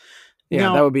 Yeah. Yeah,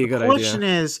 that Now, would be a the good question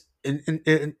idea. is,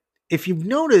 if you've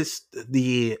noticed,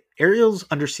 the Ariel's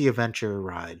Undersea Adventure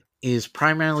ride is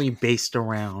primarily based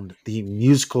around the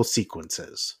musical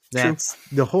sequences. True. That's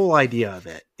the whole idea of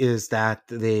it, is that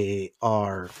they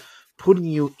are putting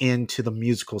you into the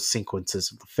musical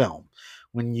sequences of the film.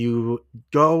 When you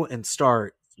go and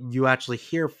start, you actually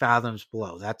hear Fathoms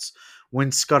Below. That's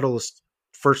when Scuttle is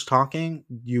first talking,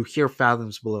 you hear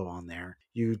Fathoms Below on there.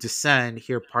 You descend,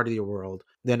 hear Part of Your World.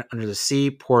 Then Under the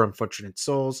Sea, Poor Unfortunate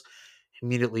Souls.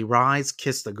 Immediately Rise,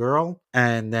 Kiss the Girl.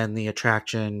 And then the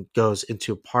attraction goes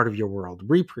into Part of Your World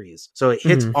reprise. So it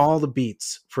hits Mhm. all the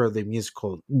beats for the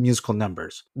musical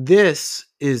numbers. This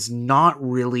is not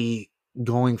really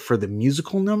going for the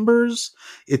musical numbers.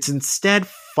 It's instead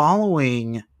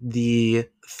following the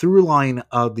through line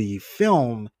of the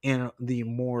film in the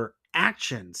more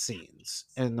action scenes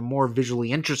and the more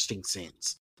visually interesting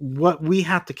scenes. What we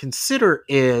have to consider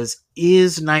is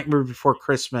Nightmare Before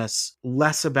Christmas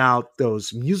less about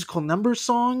those musical number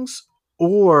songs,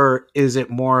 or is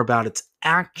it more about its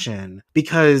action?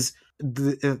 Because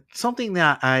something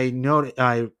that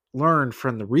I learned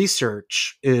from the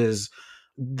research is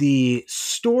the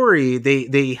story,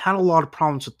 they had a lot of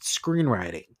problems with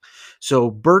screenwriting. So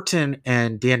Burton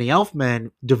and Danny Elfman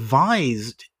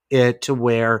devised it to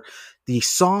where the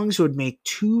songs would make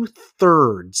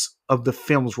 2/3 of the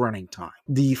film's running time.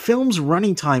 The film's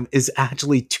running time is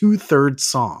actually 2/3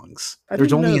 songs. I There's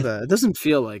didn't know only that. It doesn't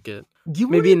feel like it. you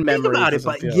Maybe wouldn't in think memory it about it,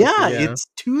 doesn't but feel like it. yeah, Yeah. it's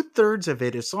 2/3 of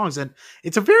it is songs, and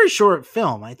it's a very short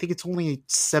film. I think it's only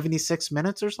 76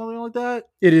 minutes or something like that.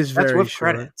 It is That's very with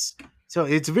short. credits. So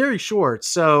it's very short.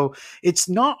 So it's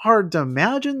not hard to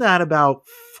imagine that about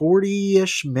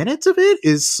 40-ish minutes of it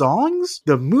is songs.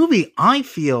 The movie, I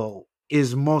feel,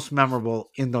 is most memorable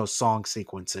in those song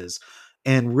sequences.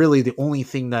 And really the only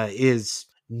thing that is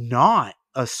not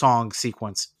a song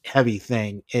sequence heavy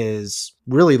thing is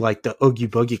really like the Oogie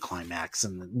Boogie climax.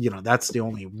 And that's the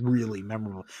only really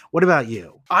memorable. What about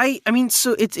you? I mean,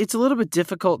 so it's a little bit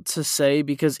difficult to say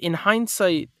because in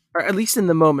hindsight, or at least in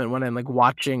the moment when I'm like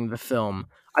watching the film,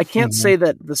 I can't Mhm. say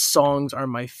that the songs are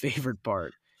my favorite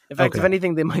part. In fact, if Okay.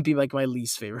 anything, they might be like my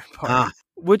least favorite part. Ah,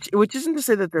 Which isn't to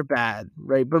say that they're bad,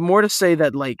 right? But more to say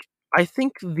that like I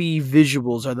think the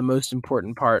visuals are the most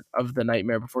important part of the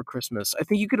Nightmare Before Christmas. I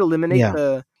think you could eliminate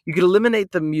yeah. You could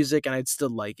eliminate the music and I'd still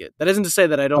like it. That isn't to say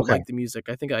that I don't Okay. like the music.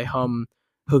 I think I hum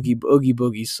Oogie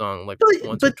Boogie song like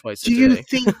once or But twice a do you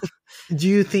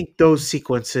day. think those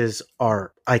sequences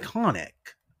are iconic?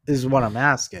 Is what I'm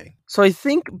asking. So I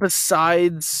think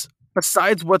besides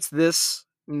what's this?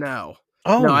 No.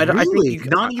 Oh, No, I think really? you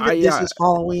Not I even This yeah. Is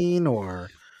Halloween or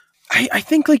I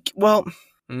think like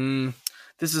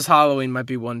This Is Halloween might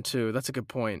be one too. That's a good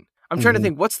point. I'm trying to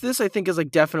think. What's this? I think is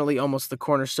like definitely almost the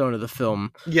cornerstone of the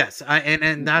film. Yes,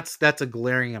 and that's a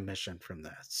glaring omission from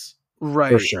this. For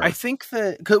Right. I sure. think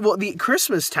that the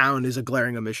Christmas Town is a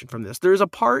glaring omission from this. There's a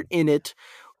part in it.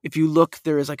 If you look,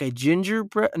 there is like a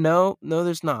gingerbread. No,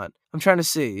 there's not. I'm trying to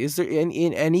see. Is there in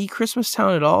any Christmas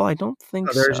Town at all? I don't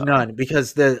think There's so. none,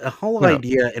 because the whole No.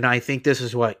 idea, and I think this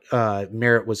is what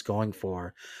Merritt was going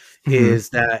for, Mhm. is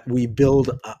that we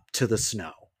build up to the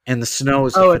snow, and the snow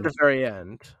is the Oh, at finale. the very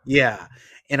end. Yeah,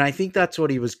 and I think that's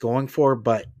what he was going for,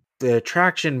 but the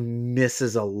attraction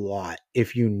misses a lot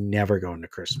if you never go into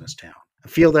Christmas Town. I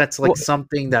feel that's like Well,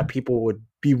 something that people would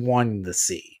be wanting to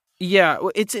see. yeah,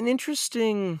 well, it's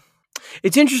interesting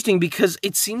because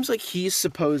it seems like he's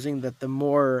supposing that the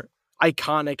more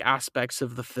iconic aspects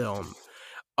of the film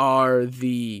are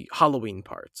the Halloween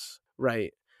parts,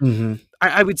 right? Mm-hmm.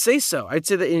 I would say so. I'd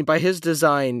say that by his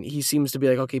design, he seems to be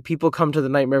like, okay, people come to the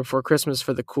Nightmare Before Christmas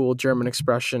for the cool German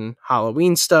expression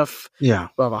Halloween stuff. Yeah.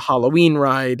 We'll have a Halloween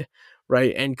ride,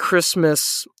 right? And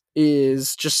Christmas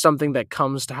is just something that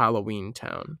comes to Halloween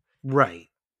Town. Right.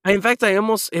 In fact, it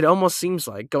almost seems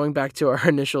like, going back to our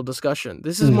initial discussion,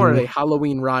 this is more of a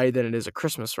Halloween ride than it is a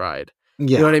Christmas ride.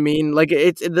 Yeah. You know what I mean? Like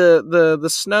it's the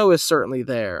snow is certainly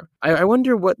there. I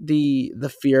wonder what the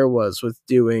fear was with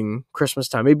doing Christmas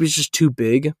Time. Maybe it's just too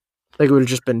big. Like it would have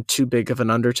just been too big of an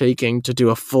undertaking to do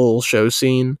a full show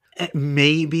scene.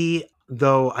 Maybe,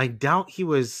 though I doubt he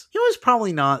was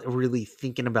probably not really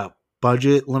thinking about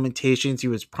budget limitations. He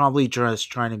was probably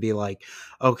just trying to be like,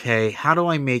 okay, how do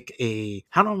I make a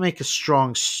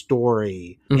strong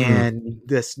story and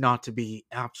this not to be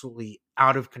absolutely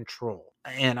out of control?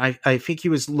 And I think he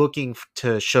was looking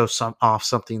to show off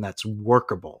something that's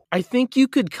workable. I think you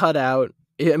could cut out,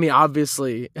 I mean,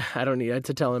 obviously, I don't need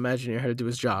to tell Imagineer how to do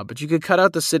his job, but you could cut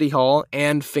out the City Hall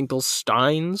and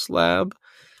Finkelstein's lab.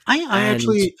 I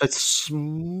actually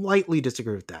slightly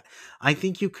disagree with that. I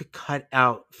think you could cut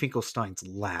out Finkelstein's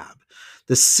lab.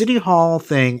 The City Hall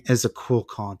thing is a cool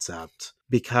concept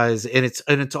because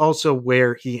it's also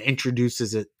where he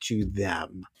introduces it to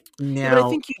them. Now, yeah,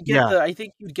 but I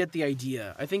think you'd get the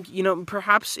idea. I think,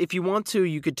 perhaps if you want to,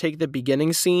 you could take the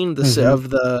beginning scene of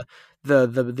the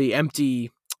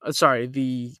empty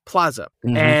the plaza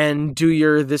and do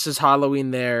your This Is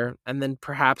Halloween there, and then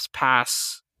perhaps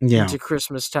pass into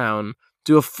Christmas Town,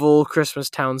 do a full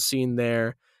Christmas Town scene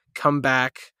there, come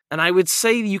back. And I would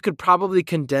say you could probably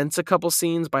condense a couple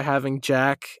scenes by having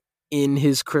Jack in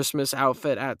his Christmas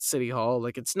outfit at City Hall.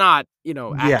 Like it's not,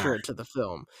 accurate to the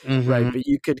film, right? But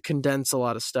you could condense a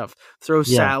lot of stuff. Throw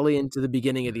Sally into the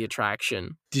beginning of the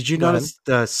attraction. Did you notice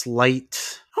the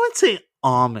slight, I would say,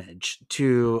 homage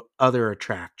to other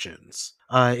attractions?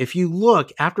 If you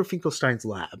look after Finkelstein's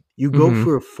lab, you go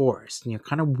through a forest and you're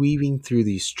kind of weaving through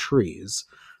these trees,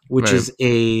 which is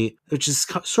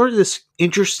sort of this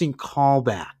interesting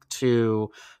callback to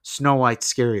Snow White's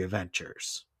Scary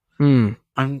Adventures.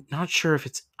 I'm not sure if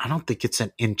I don't think it's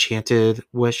an Enchanted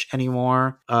Wish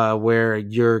anymore, where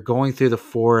you're going through the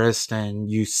forest and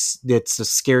it's the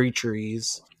scary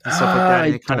trees and stuff like that.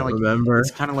 And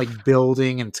it's kind of like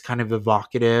building, and it's kind of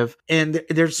evocative. And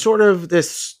there's sort of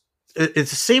this, it's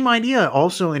the same idea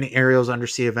also in Ariel's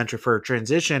Undersea Adventure. For a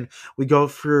transition, we go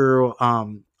through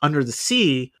Under the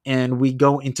Sea, and we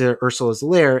go into Ursula's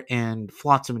lair, and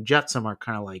Flotsam and Jetsam are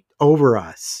kind of like over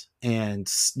us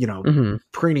and,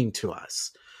 preening to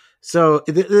us. So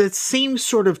the same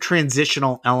sort of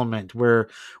transitional element where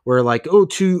we're like, oh,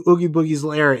 to Oogie Boogie's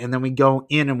lair, and then we go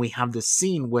in and we have this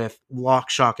scene with Lock,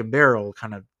 Shock, and Barrel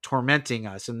kind of tormenting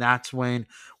us. And that's when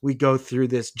we go through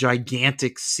this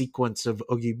gigantic sequence of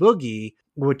Oogie Boogie,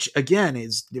 which again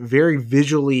is very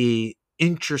visually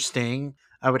interesting.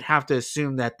 I would have to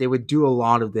assume that they would do a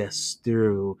lot of this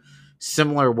through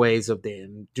similar ways of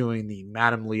them doing the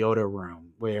Madame Leota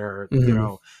room, where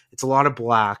it's a lot of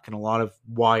black and a lot of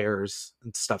wires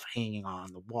and stuff hanging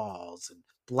on the walls and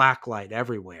black light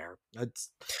everywhere.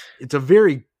 It's a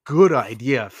very good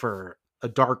idea for a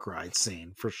dark ride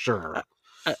scene, for sure.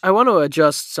 I want to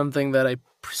adjust something that I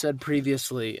said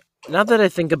previously. Now that I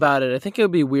think about it, I think it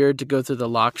would be weird to go through the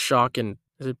Lock, Shock, and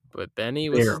is it Benny?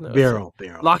 Barrel.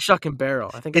 Lock, Shock, and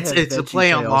Barrel. I think it's a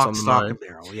play on Lock, Stock, and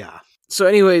Barrel. Yeah. So,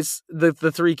 anyways, the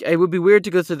three. It would be weird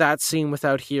to go through that scene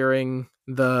without hearing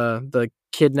the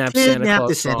kidnapped Santa Kidnapped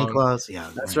the Claus Santa song. Claus.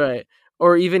 Yeah, That's right. right.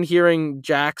 Or even hearing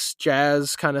Jack's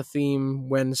jazz kind of theme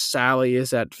when Sally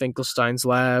is at Finkelstein's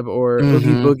lab, or Oogie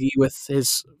Mm-hmm. Boogie with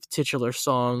his titular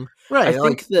song. I Right, think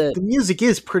like that, the music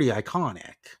is pretty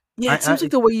iconic. yeah, it seems I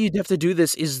like the way you'd have to do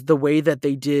this is the way that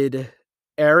they did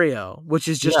Ariel, which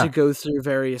is just to yeah. go through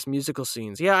various musical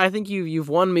scenes. Yeah, I think you've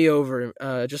won me over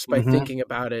just by Mm-hmm. thinking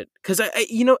about it. Because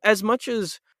as much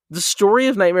as the story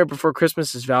of Nightmare Before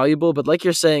Christmas is valuable, but like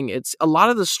you're saying, it's a lot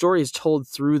of the story is told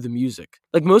through the music.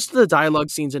 Like most of the dialogue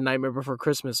scenes in Nightmare Before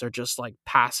Christmas are just like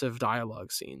passive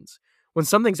dialogue scenes. When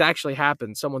something's actually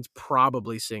happened, someone's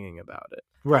probably singing about it.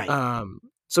 Right. Um,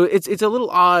 so it's a little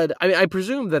odd. I mean, I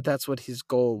presume that that's what his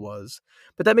goal was,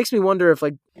 but that makes me wonder if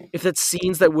that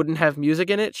scenes that wouldn't have music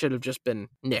in it should have just been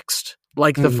nixed,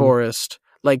 like the Mm-hmm. forest,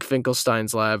 like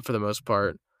Finkelstein's lab for the most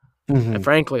part, Mm-hmm. and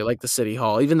frankly, like the city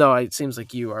hall. Even though it seems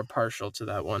like you are partial to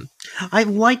that one. I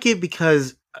like it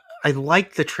because I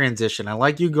like the transition. I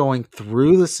like you going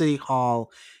through the city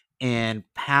hall and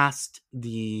past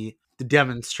the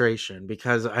demonstration,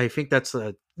 because I think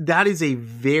that is a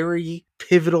very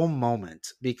pivotal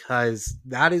moment, because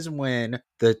that is when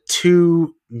the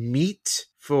two meet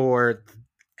for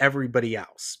everybody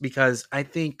else. Because I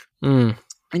think Mm,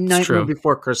 in it's Nightmare true.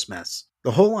 Before Christmas,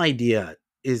 the whole idea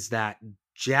is that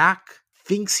Jack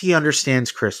thinks he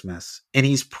understands Christmas, and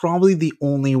he's probably the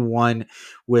only one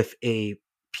with a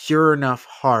pure enough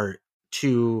heart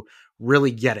to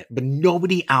really get it, but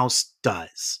nobody else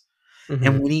does. Hmm.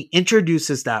 And when he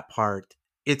introduces that part,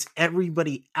 it's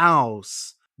everybody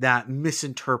else that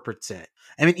misinterprets it.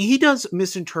 I mean, he does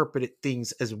misinterpret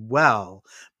things as well,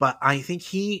 but I think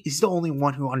he's the only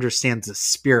one who understands the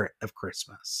spirit of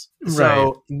Christmas. Right.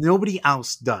 So nobody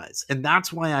else does. And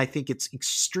that's why I think it's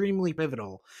extremely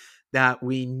pivotal that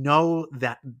we know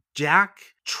that Jack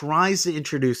tries to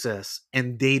introduce us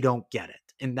and they don't get it.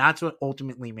 And that's what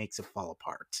ultimately makes it fall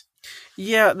apart.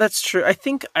 Yeah, that's true. I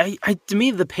think to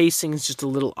me the pacing is just a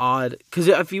little odd because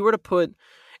if you were to put,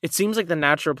 it seems like the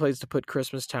natural place to put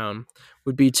Christmas Town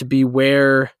would be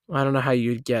where, I don't know how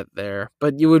you'd get there,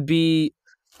 but you would be,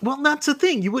 Well, that's the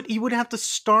thing. You would have to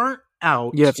start you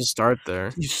out. have to start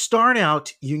there.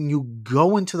 You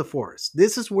go into the forest.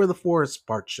 This is where the forest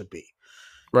part should be.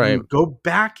 Right. You go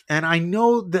back, and I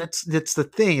know that's the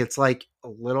thing. It's like a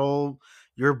little,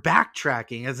 you're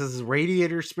backtracking, as this is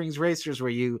Radiator Springs Racers, where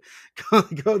you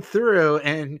go through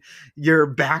and you're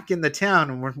back in the town.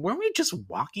 And weren't we just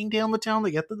walking down the town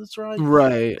to get to this ride?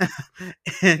 Right.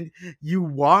 And you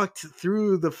walked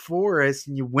through the forest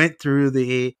and you went through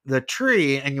the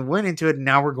tree and you went into it, and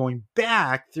now we're going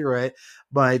back through it.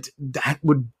 But that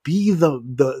would be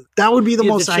that would be the You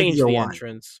have most to change ideal the one.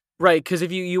 entrance. Right, because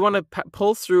if you want to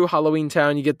pull through Halloween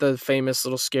Town, you get the famous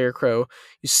little scarecrow.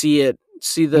 You see it,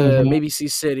 maybe see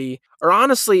city, or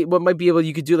honestly, what might be able,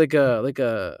 you could do like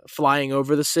a flying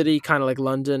over the city, kind of like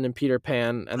London and Peter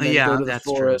Pan, and then go Yeah, to the that's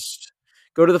true. forest.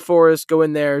 Go to the forest, go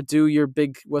in there, do your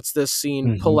big what's this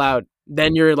scene, pull out.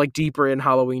 Then you're like deeper in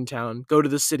Halloween Town. Go to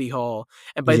the city hall,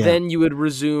 and by Yeah. then you would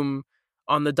resume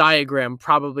on the diagram,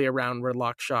 probably around where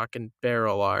Lock, Shock, and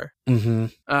Barrel are.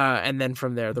 And then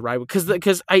from there the ride, because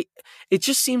it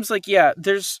just seems like, yeah,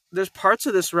 there's parts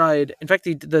of this ride, in fact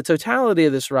the totality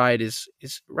of this ride is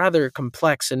rather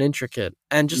complex and intricate,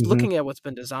 and just looking at what's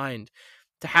been designed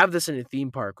to have this in a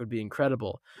theme park would be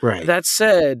incredible. Right. That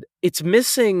said, it's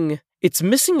missing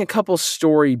a couple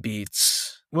story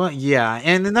beats. Well, yeah,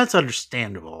 and that's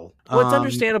understandable. Well, it's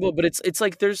understandable, but it's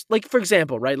like, there's like, for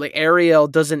example, right, like Ariel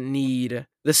doesn't need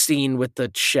the scene with the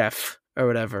chef or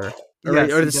whatever.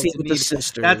 Yes, Or he the scene doesn't with the need.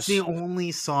 sisters. That's the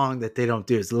only song that they don't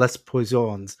do is Les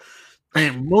Poisons,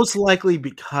 and most likely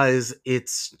because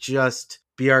it's just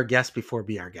be our guest before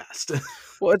be our guest.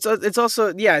 Well, it's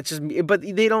also, yeah, it's just, but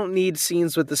they don't need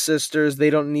scenes with the sisters.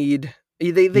 They don't need,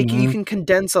 you can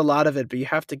condense a lot of it, but you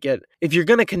have to get, if you're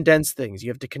gonna condense things, you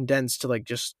have to condense to like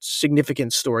just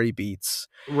significant story beats.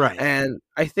 Right. And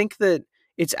I think that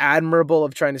it's admirable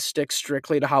of trying to stick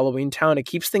strictly to Halloween Town. It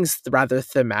keeps things rather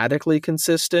thematically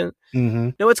consistent.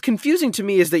 Now, what's confusing to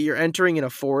me is that you're entering in a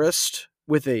forest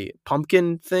with a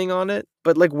pumpkin thing on it,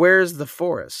 but like, where's the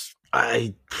forest?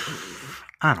 I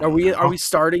don't know. Are we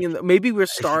starting in maybe we're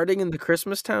starting in the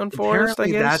Christmas Town forest?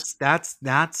 Apparently, I guess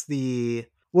that's the,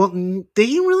 well.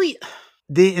 That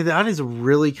is a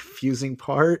really confusing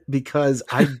part, because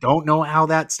I don't know how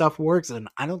that stuff works, and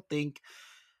I don't think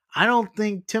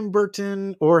Tim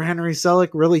Burton or Henry Selick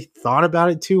really thought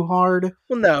about it too hard.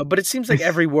 Well, no, but it seems like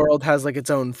every world has like its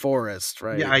own forest,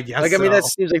 right? Yeah, I guess. Like, I mean, that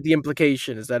seems like the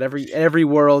implication is that every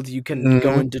world you can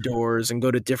go into doors and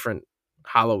go to different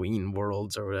Halloween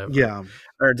worlds or whatever. Yeah.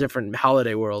 Or different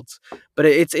holiday worlds. But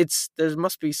there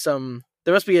must be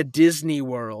a Disney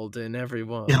World in every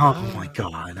one. Oh my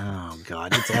god. Oh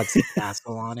god. It's had some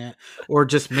castle on it. Or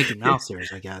just Mickey Mouse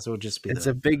ears, I guess. It would just be It's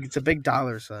a big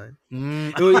dollar sign.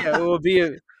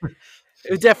 Mm. It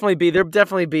would definitely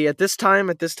be at this time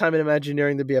in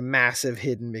Imagineering, there'd be a massive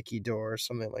hidden Mickey door or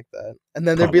something like that. And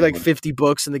then there'd be like 50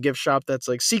 books in the gift shop that's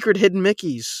like secret hidden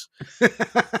Mickeys.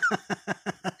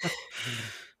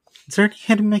 Is there any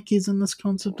hidden Mickeys in this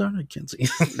concept art? I can't see.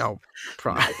 No,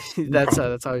 probably. That's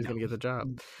how he's gonna get the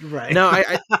job. Right. No,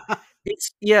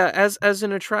 it's as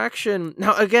an attraction.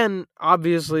 Now again,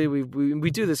 obviously we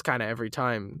do this kind of every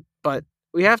time, but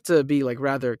we have to be like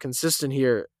rather consistent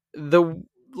here. The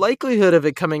likelihood of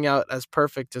it coming out as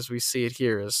perfect as we see it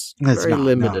here is very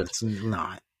limited. No, it's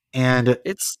not, and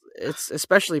it's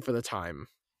especially for the time.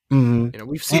 Mm-hmm.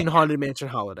 We've seen Haunted Mansion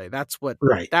Holiday. That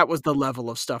was the level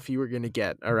of stuff you were going to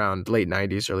get around late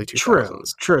 90s, early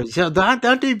 2000s. True. So that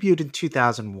debuted in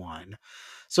 2001.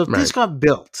 So if this got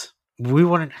built, we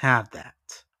wouldn't have that,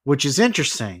 which is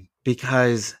interesting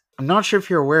because I'm not sure if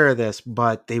you're aware of this,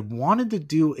 but they wanted to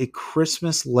do a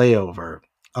Christmas layover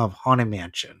of Haunted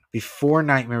Mansion before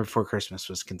Nightmare Before Christmas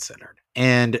was considered.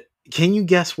 And can you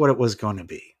guess what it was going to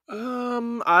be?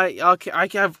 Was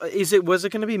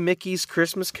it going to be Mickey's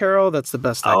Christmas Carol? That's the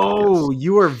best I could guess.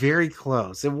 You are very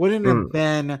close. It wouldn't have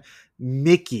been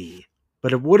Mickey,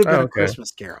 but it would have been a Christmas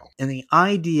Carol. And the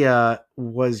idea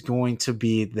was going to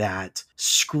be that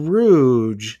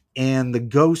Scrooge and the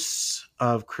ghosts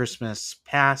of Christmas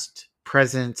past,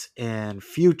 present, and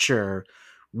future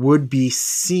would be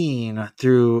seen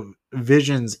through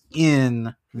visions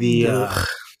in the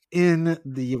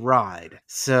ride.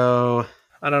 So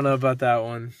I don't know about that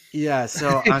one. Yeah,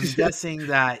 so I'm guessing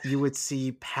that you would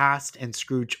see past and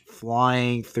Scrooge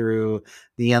flying through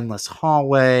the endless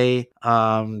hallway.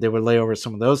 They would lay over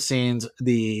some of those scenes.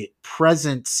 The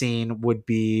present scene would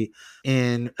be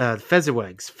in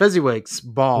Fezziwig's. Fezziwig's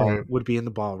ball would be in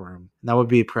the ballroom. That would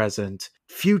be present.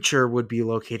 Future would be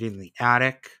located in the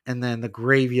attic. And then the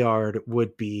graveyard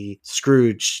would be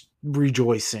Scrooge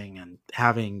rejoicing and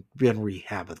having been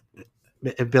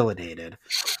rehabilitated,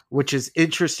 which is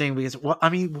interesting because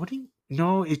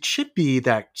it should be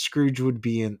that Scrooge would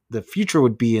be in the future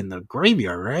would be in the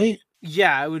graveyard, right?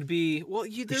 Yeah, it would be. Well,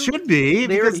 it should be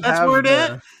because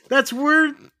that's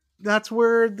where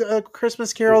the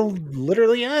Christmas Carol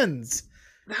literally ends.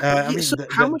 How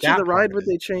much of the ride would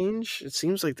they change? It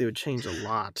seems like they would change a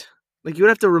lot. Like you would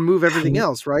have to remove everything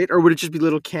else, right? Or would it just be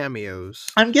little cameos?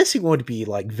 I'm guessing it would be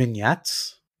like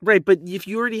vignettes. Right, but if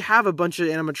you already have a bunch of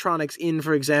animatronics in,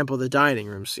 for example, the dining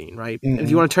room scene, right? Mm-hmm. And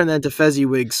if you want to turn that into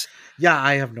Fezziwigs... Yeah,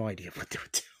 I have no idea what they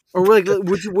would do. Or like,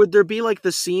 would there be like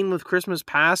the scene with Christmas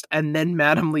Past and then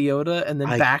Madame Leota and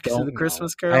then back to the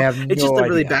Christmas Carol? I have no idea. It's just a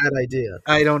really bad idea.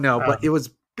 I don't know, but it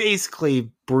was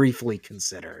basically briefly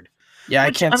considered. Yeah,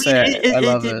 I can't say I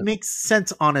love it. It makes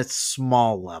sense on a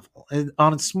small level.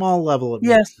 On a small level, it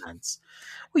makes sense.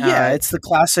 Well, yeah, it's the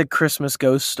classic Christmas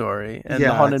ghost story, and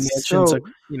the Haunted Mansion's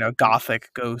gothic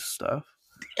ghost stuff.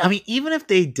 I mean, even if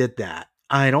they did that,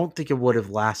 I don't think it would have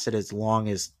lasted as long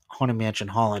as Haunted Mansion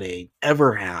Holiday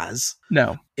ever has.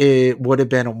 No. It would have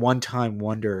been a one-time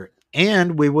wonder,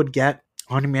 and we would get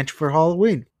Haunted Mansion for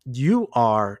Halloween. You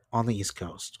are on the East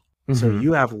Coast, so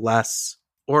you have less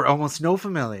or almost no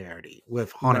familiarity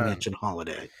with Haunted Mansion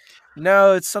Holiday.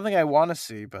 No, it's something I want to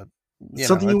see, but...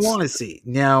 you want to see.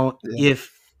 Now,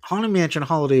 if Haunted Mansion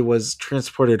Holiday was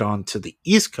transported onto the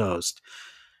East Coast,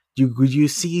 would you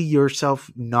see yourself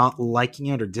not liking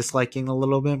it or disliking a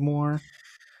little bit more?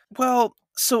 Well,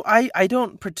 so I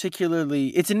don't particularly...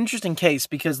 It's an interesting case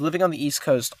because living on the East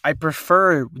Coast, I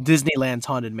prefer Disneyland's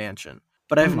Haunted Mansion,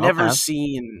 but I've never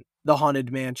seen the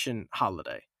Haunted Mansion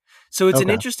Holiday. So it's an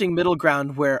interesting middle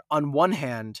ground where, on one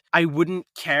hand, I wouldn't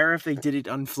care if they did it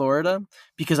on Florida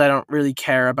because I don't really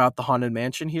care about the Haunted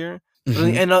Mansion here.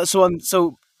 Mm-hmm. And so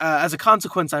as a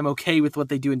consequence, I'm okay with what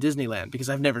they do in Disneyland because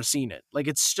I've never seen it. Like,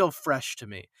 it's still fresh to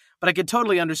me. But I could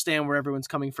totally understand where everyone's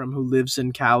coming from who lives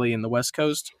in Cali and the West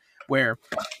Coast, where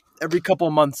every couple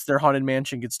of months their Haunted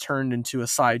Mansion gets turned into a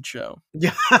sideshow.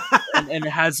 Yeah. and it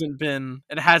has not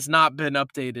been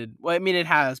updated. Well, I mean, it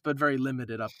has, but very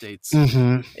limited updates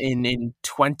in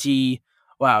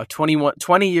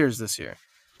 20 years this year.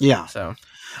 Yeah. So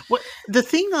the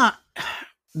thing that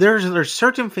there's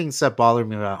certain things that bother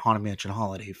me about Haunted Mansion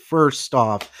Holiday. First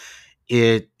off,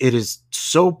 it is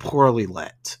so poorly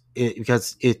lit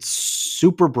because it's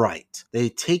super bright. They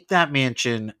take that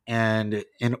mansion and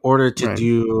in order to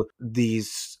do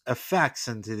these effects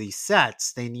into these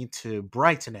sets, they need to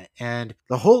brighten it. And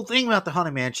the whole thing about the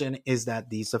Haunted Mansion is that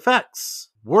these effects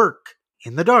work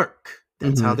in the dark.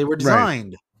 That's how they were Right.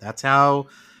 designed. That's how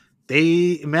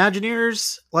they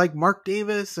Imagineers like Mark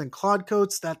Davis and Claude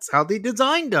Coates, that's how they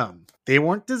designed them. They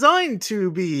weren't designed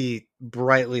to be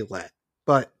brightly lit,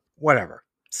 but whatever.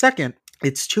 Second,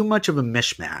 it's too much of a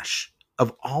mishmash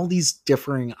of all these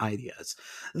differing ideas.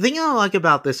 The thing I like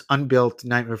about this unbuilt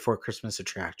Nightmare Before Christmas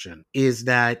attraction is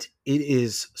that it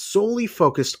is solely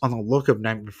focused on the look of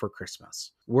Nightmare Before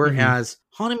Christmas, whereas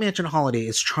Haunted Mansion Holiday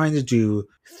is trying to do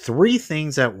three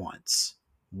things at once.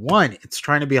 One, it's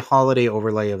trying to be a holiday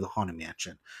overlay of the Haunted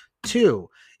Mansion. Two,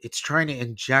 it's trying to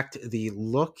inject the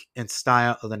look and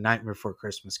style of the Nightmare Before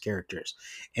Christmas characters.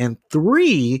 And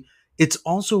three, it's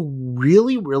also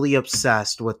really, really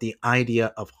obsessed with the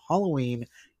idea of Halloween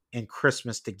and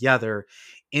Christmas together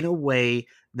in a way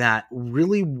that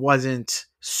really wasn't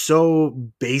so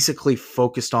basically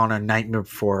focused on a Nightmare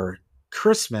Before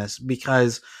Christmas,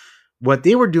 because what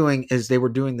they were doing is they were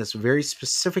doing this very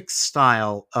specific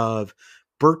style of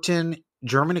Burton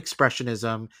German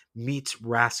Expressionism meets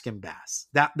Raskin Bass.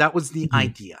 That was the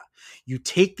idea. You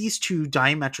take these two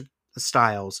diametric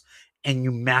styles and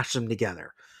you mash them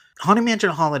together. Haunted Mansion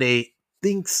Holiday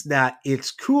thinks that it's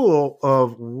cool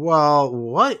of, well,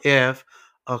 what if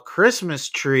a Christmas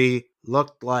tree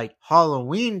looked like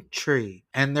Halloween tree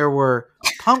and there were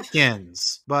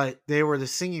pumpkins, but they were the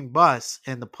singing bus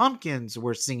and the pumpkins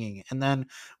were singing. And then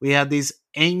we had these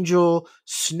angel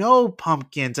snow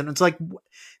pumpkins. And it's like,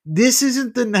 this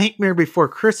isn't the Nightmare Before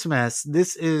Christmas.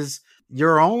 This is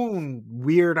your own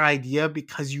weird idea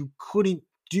because you couldn't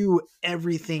do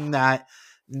everything that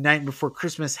Night Before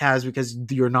Christmas has because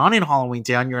you're not in Halloween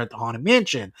Town, you're at the Haunted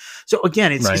Mansion. So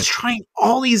again, it's trying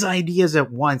all these ideas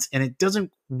at once and it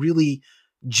doesn't really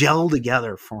gel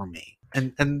together for me.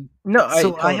 And no,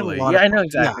 so I totally, I know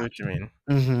exactly what you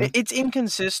mean. It's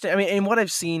inconsistent. I mean, in what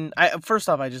I've seen, first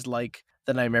off, I just like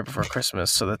the Nightmare Before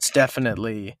Christmas, so that's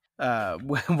definitely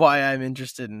why I'm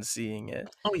interested in seeing it.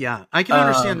 Oh yeah, I can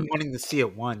understand wanting to see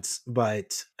it once,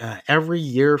 but every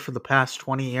year for the past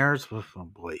 20 years, oh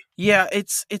boy. Yeah,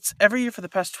 it's every year for the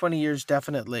past 20 years,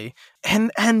 definitely,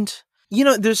 and you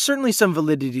know, there's certainly some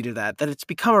validity to that it's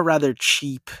become a rather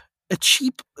cheap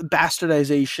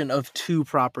bastardization of two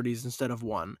properties instead of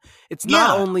one. It's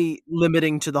not only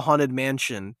limiting to the Haunted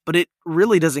Mansion, but it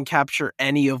really doesn't capture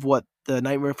any of what the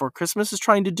Nightmare Before Christmas is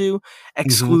trying to do,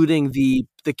 excluding the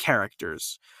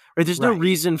characters. Right? There's no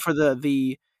reason for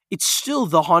the it's still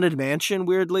the Haunted Mansion,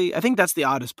 weirdly. I think that's the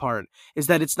oddest part, is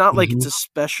that it's not like it's a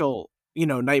special, you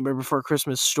know, Nightmare Before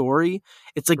Christmas story.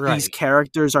 It's like these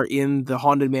characters are in the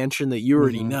Haunted Mansion that you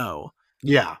already know.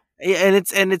 Yeah. And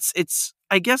it's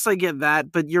I guess I get that,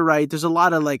 but you're right. There's a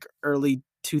lot of like early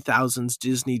 2000s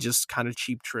Disney just kind of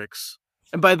cheap tricks.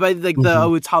 And by like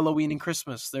it's Halloween and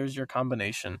Christmas. There's your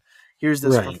combination. Here's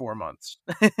this for 4 months.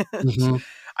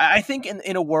 I think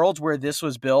in a world where this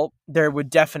was built, there would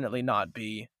definitely not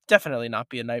be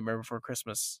a Nightmare Before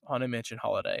Christmas Haunted Mansion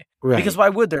Holiday. Right. Because why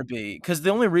would there be? Because the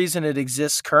only reason it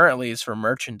exists currently is for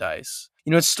merchandise.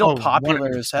 You know, it's still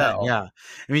popular as hell. Yeah.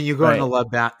 I mean, you go into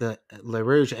Le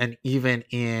Rouge, and even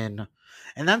in,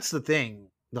 and that's the thing.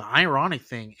 The ironic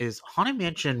thing is Haunted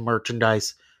Mansion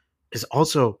merchandise is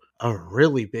also a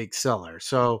really big seller.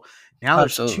 So now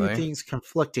there's two things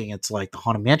conflicting. It's like the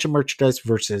Haunted Mansion merchandise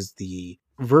versus the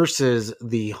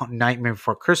Nightmare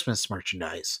Before Christmas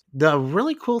merchandise. The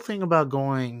really cool thing about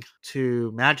going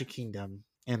to Magic Kingdom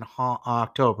in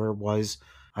October was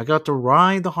I got to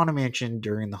ride the Haunted Mansion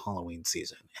during the Halloween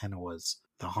season, and it was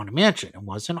the Haunted Mansion. It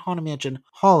wasn't Haunted Mansion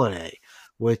Holiday,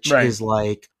 which is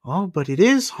like, oh, but it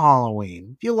is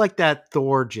Halloween. I feel like that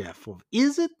Thor gif of,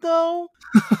 is it though?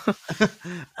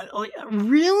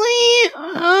 Really?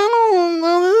 I don't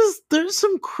know. There's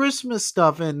some Christmas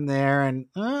stuff in there, and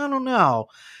I don't know.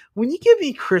 When you give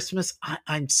me Christmas,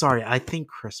 I'm sorry, I think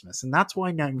Christmas. And that's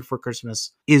why Night Before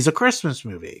Christmas is a Christmas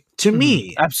movie. To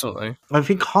me. Absolutely. I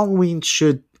think Halloween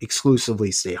should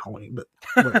exclusively stay Halloween, but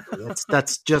whatever.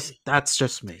 that's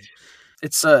just me.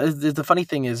 It's the funny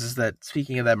thing is that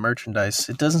speaking of that merchandise,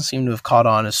 it doesn't seem to have caught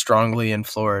on as strongly in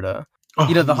Florida. Oh,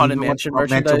 you know, the Haunted Mansion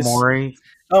merchandise. Memento Mori.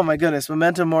 Oh my goodness,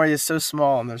 Memento Mori is so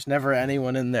small and there's never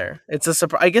anyone in there. It's a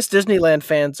surprise. I guess Disneyland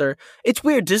fans are, it's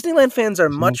weird. Disneyland fans are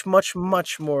much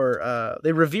more,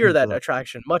 they revere that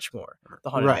attraction much more, the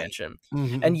Haunted Mansion.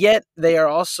 And yet they are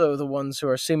also the ones who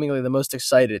are seemingly the most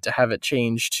excited to have it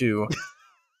changed to,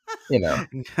 you know,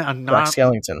 Black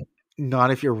Skellington.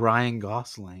 Not if you're Ryan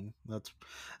Gosling.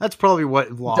 That's probably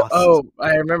what lost. Oh,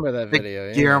 I remember that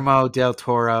video. Guillermo del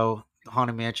Toro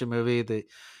Haunted Mansion movie. The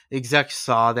execs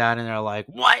saw that and they're like,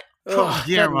 "What? Oh,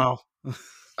 Guillermo.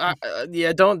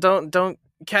 Yeah, don't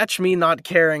catch me not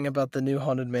caring about the new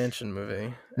Haunted Mansion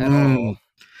movie at all.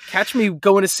 Catch me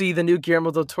going to see the new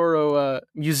Guillermo del Toro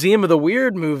Museum of the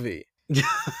Weird movie.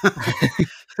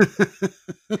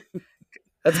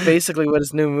 That's basically what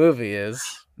his new movie is.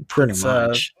 Pretty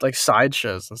much. Like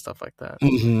sideshows and stuff like that.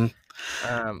 Mm-hmm.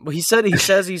 Well, he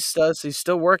says he's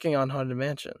still working on Haunted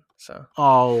Mansion. So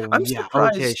I'm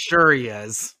surprised. Okay, sure he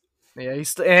is. Yeah,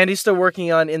 he's still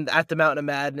working on at the Mountain of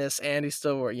Madness, and he's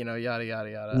still yada yada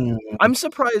yada. I'm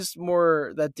surprised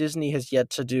more that Disney has yet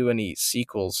to do any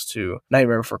sequels to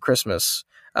Nightmare Before Christmas.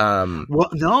 Well,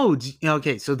 no,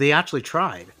 okay, so they actually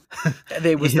tried.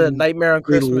 They was the Nightmare on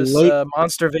Christmas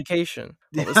Monster Vacation.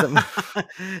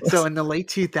 So in the late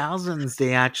 2000s,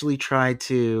 they actually tried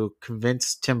to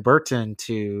convince Tim Burton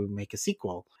to make a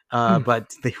sequel.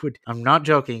 But they would, I'm not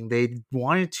joking, they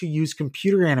wanted to use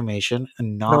computer animation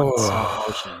and not stop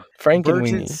motion.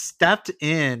 Burton stepped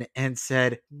in and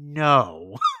said,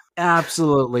 no,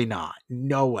 absolutely not.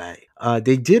 No way.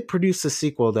 They did produce a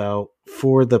sequel, though,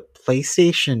 for the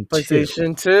PlayStation 2.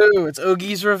 PlayStation 2. It's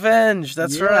Oogie's Revenge.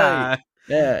 That's right.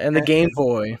 Yeah, and the Game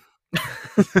Boy.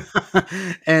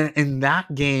 And in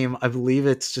that game, I believe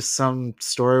it's just some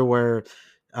story where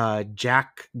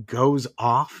Jack goes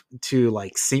off to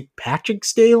like St.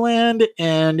 Patrick's Day land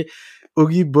and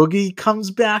Oogie Boogie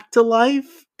comes back to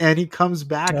life, and he comes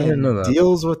back and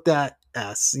deals with that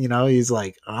he's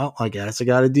like, oh, I guess I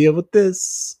gotta deal with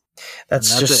this.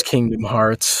 That's just Kingdom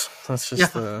Hearts. That's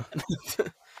just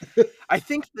I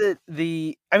think that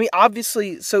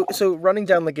obviously, so running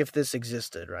down, like, if this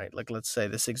existed, right? Like, let's say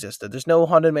this existed. There's no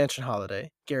Haunted Mansion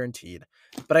Holiday, guaranteed.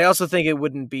 But I also think it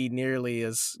wouldn't be nearly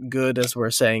as good as we're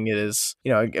saying it is.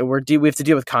 We have to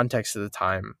deal with context at the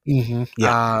time. Mm-hmm.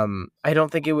 Yeah. I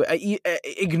don't think it would,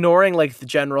 ignoring like the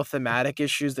general thematic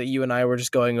issues that you and I were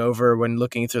just going over when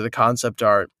looking through the concept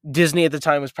art. Disney at the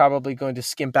time was probably going to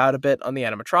skimp out a bit on the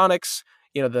animatronics.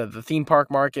 The theme park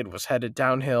market was headed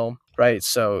downhill, right?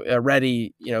 So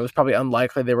already, it was probably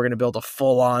unlikely they were going to build a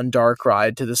full-on dark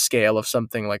ride to the scale of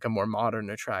something like a more modern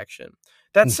attraction.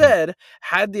 That said,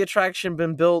 had the attraction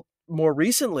been built more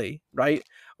recently, right,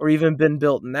 or even been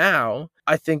built now,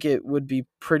 I think it would be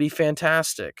pretty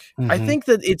fantastic. I think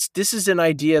that this is an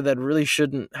idea that really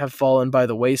shouldn't have fallen by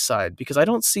the wayside, because I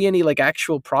don't see any like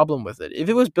actual problem with it. If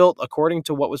it was built according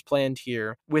to what was planned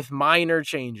here with minor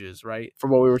changes, right, for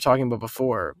what we were talking about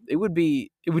before, it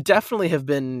would definitely have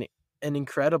been an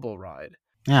incredible ride.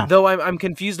 Yeah. Though I'm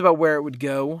confused about where it would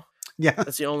go. Yeah.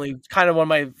 That's the only kind of one of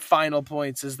my final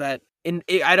points, is that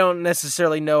I don't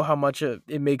necessarily know how much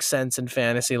it makes sense in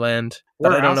Fantasyland,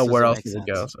 but I don't know where else it would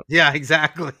go. So. Yeah,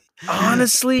 exactly.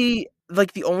 Honestly,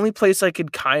 like the only place I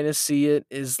could kind of see it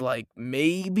is like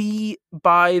maybe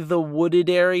by the wooded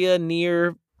area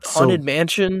near Haunted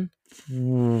Mansion.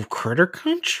 Critter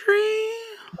Country?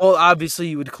 Well, obviously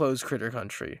you would close Critter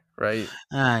Country, right?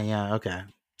 Yeah, okay.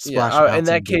 Splash Mountain. In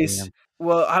that case,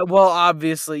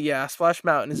 obviously, yeah, Splash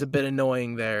Mountain is a bit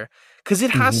annoying there. Because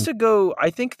it has to go, I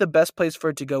think the best place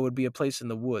for it to go would be a place in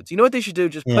the woods. You know what they should do?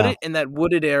 Just put it in that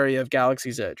wooded area of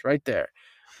Galaxy's Edge, right there,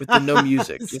 with the no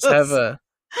music. Just have a...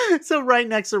 So right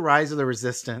next to Rise of the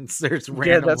Resistance, there's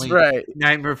randomly that's right.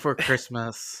 Nightmare Before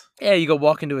Christmas. Yeah, you go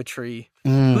walk into a tree.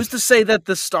 Who's to say that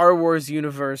the Star Wars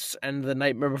universe and the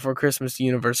Nightmare Before Christmas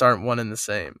universe aren't one and the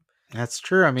same? That's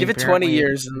true. I mean, give it 20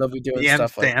 years and they'll be doing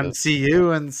stuff like this. The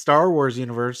MCU and Star Wars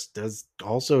universe does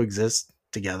also exist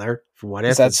together for What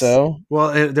If. Is that so?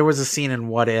 Well, there was a scene in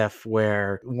What If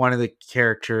where one of the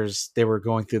characters, they were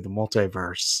going through the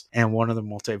multiverse, and one of the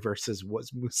multiverses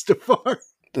was Mustafar.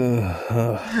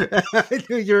 I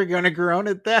knew you were going to groan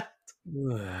at that.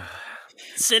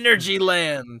 Synergy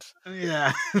Land.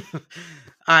 Yeah.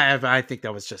 I think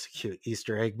that was just a cute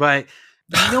Easter egg, but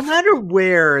no matter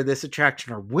where this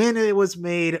attraction or when it was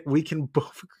made, we can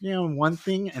both agree on one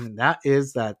thing, and that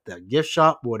is that the gift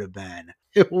shop would have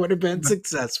been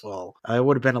successful. It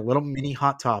would have been a little mini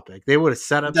Hot Topic. They would have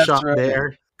set up shop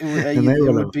there.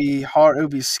 It would be hard. It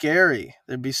would be scary.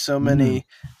 There'd be so many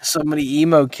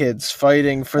emo kids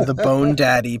fighting for the Bone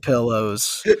Daddy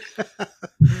pillows.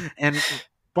 And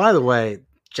by the way,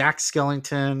 Jack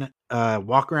Skellington,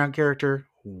 walk around character,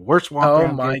 worst walk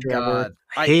around character ever.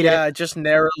 It just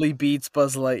narrowly beats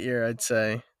Buzz Lightyear, I'd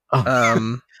say.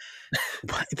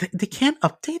 They can't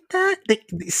update that?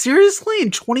 Seriously? In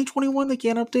 2021 they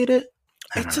can't update it?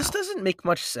 It just doesn't make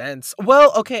much sense.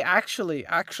 Well, okay, actually,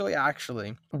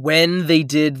 when they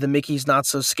did the Mickey's Not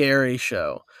So Scary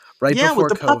show, right Yeah, with before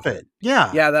the COVID. puppet.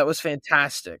 Yeah. Yeah, that was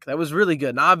fantastic. That was really good.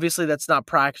 And obviously, that's not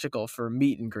practical for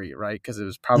meet and greet, right? Because it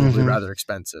was probably rather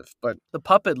expensive. But the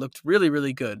puppet looked really,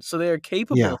 really good. So they are Yeah.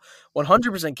 capable,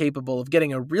 100% capable of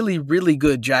getting a really, really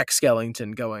good Jack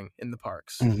Skellington going in the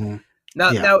parks. Now,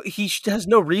 Yeah. he has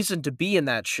no reason to be in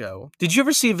that show. Did you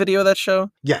ever see a video of that show?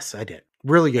 Yes, I did.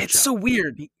 Really good It's show. so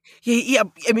weird. Yeah,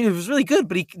 I mean, it was really good,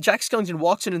 but Jack Skellington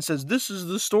walks in and says, "This is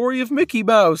the story of Mickey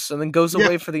Mouse," and then goes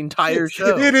away for the entire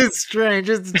show. It is strange.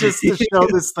 It's just to show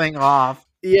this thing off.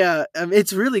 Yeah,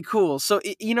 it's really cool. So,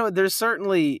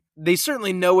 they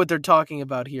certainly know what they're talking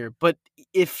about here. But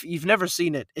if you've never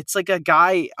seen it, it's like a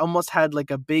guy almost had like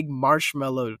a big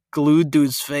marshmallow glued to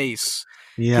his face.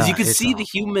 Yeah, because you could see the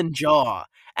human jaw,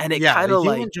 and it kind of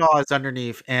the human jaw is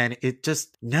underneath, and it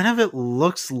just none of it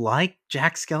looks like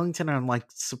Jack Skellington. And I'm like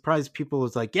surprised people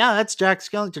was like, yeah, that's Jack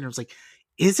Skellington. I was like,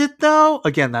 is it though?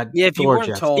 Again, that if you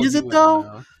weren't told, is it though?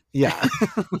 Know. Yeah.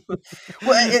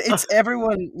 Well, it's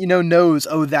everyone knows.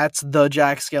 Oh, that's the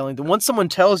Jack Skellington. Once someone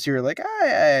tells you, you're like,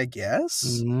 I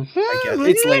guess. I guess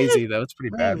it's lazy though. It's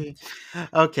pretty bad.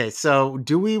 Okay, so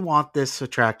do we want this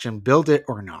attraction? Build it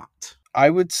or not? I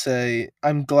would say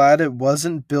I'm glad it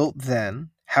wasn't built then.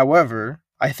 However,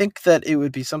 I think that it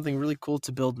would be something really cool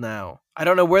to build now. I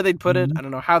don't know where they'd put it. I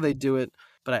don't know how they'd do it,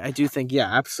 but I do think, yeah,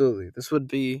 absolutely, this would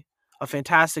be a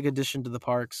fantastic addition to the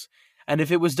parks. And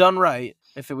if it was done right,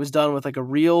 if it was done with like a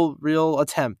real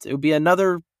attempt, it would be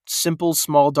another simple,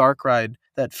 small, dark ride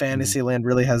that Fantasyland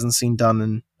really hasn't seen done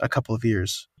in a couple of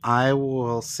years. I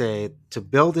will say to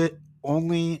build it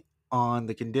only on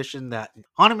the condition that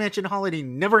Haunted Mansion Holiday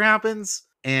never happens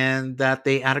and that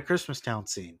they add a Christmas Town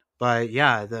scene. But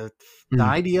yeah, the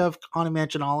idea of Haunted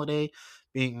Mansion Holiday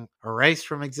being erased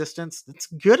from existence, that's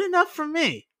good enough for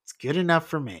me. It's good enough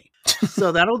for me.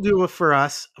 So that'll do it for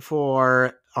us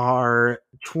for our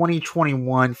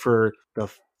 2021 for the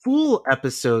full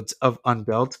episodes of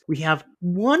Unbuilt. We have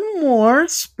one more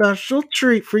special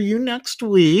treat for you next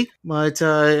week, but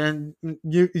and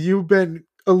you've been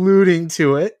alluding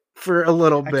to it for a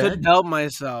little bit. I couldn't help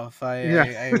myself.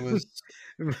 I was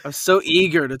so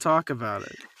eager to talk about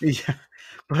it. Yeah,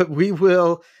 but we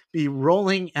will be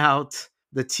rolling out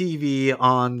the TV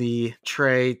on the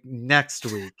tray next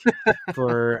week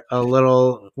for a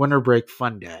little winter break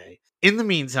fun day. In the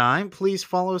meantime, please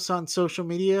follow us on social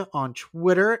media on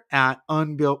Twitter at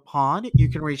UnbuiltPod. You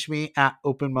can reach me at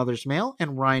Open Mother's Mail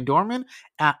and Ryan Dorman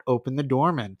at Open the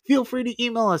Dorman. Feel free to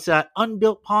email us at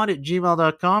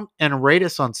unbuiltpod@gmail.com and rate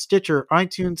us on Stitcher,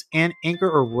 iTunes, and Anchor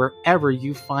or wherever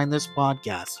you find this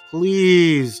podcast.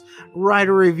 Please write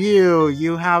a review.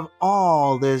 You have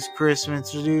all this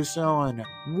Christmas to do so and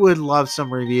would love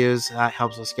some reviews. That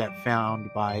helps us get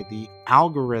found by the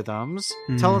algorithms.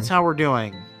 Tell us how we're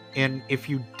doing. And if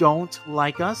you don't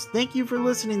like us, thank you for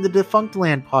listening to the Defunct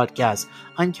Land podcast.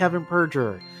 I'm Kevin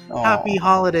Perger. Aww. Happy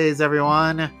holidays,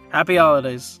 everyone. Happy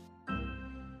holidays.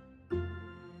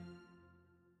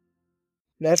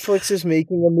 Netflix is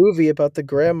making a movie about the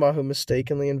grandma who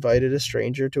mistakenly invited a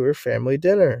stranger to her family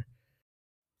dinner.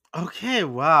 Okay,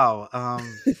 wow.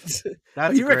 That's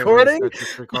Are you recording?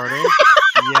 Recording.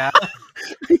 Yeah.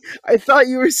 I thought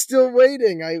you were still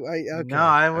waiting. Okay. No,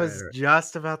 I was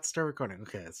just about to start recording.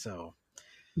 Okay, so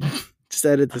just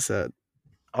edit this out.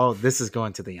 Oh, this is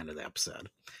going to the end of the episode.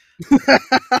 All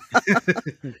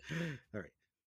right.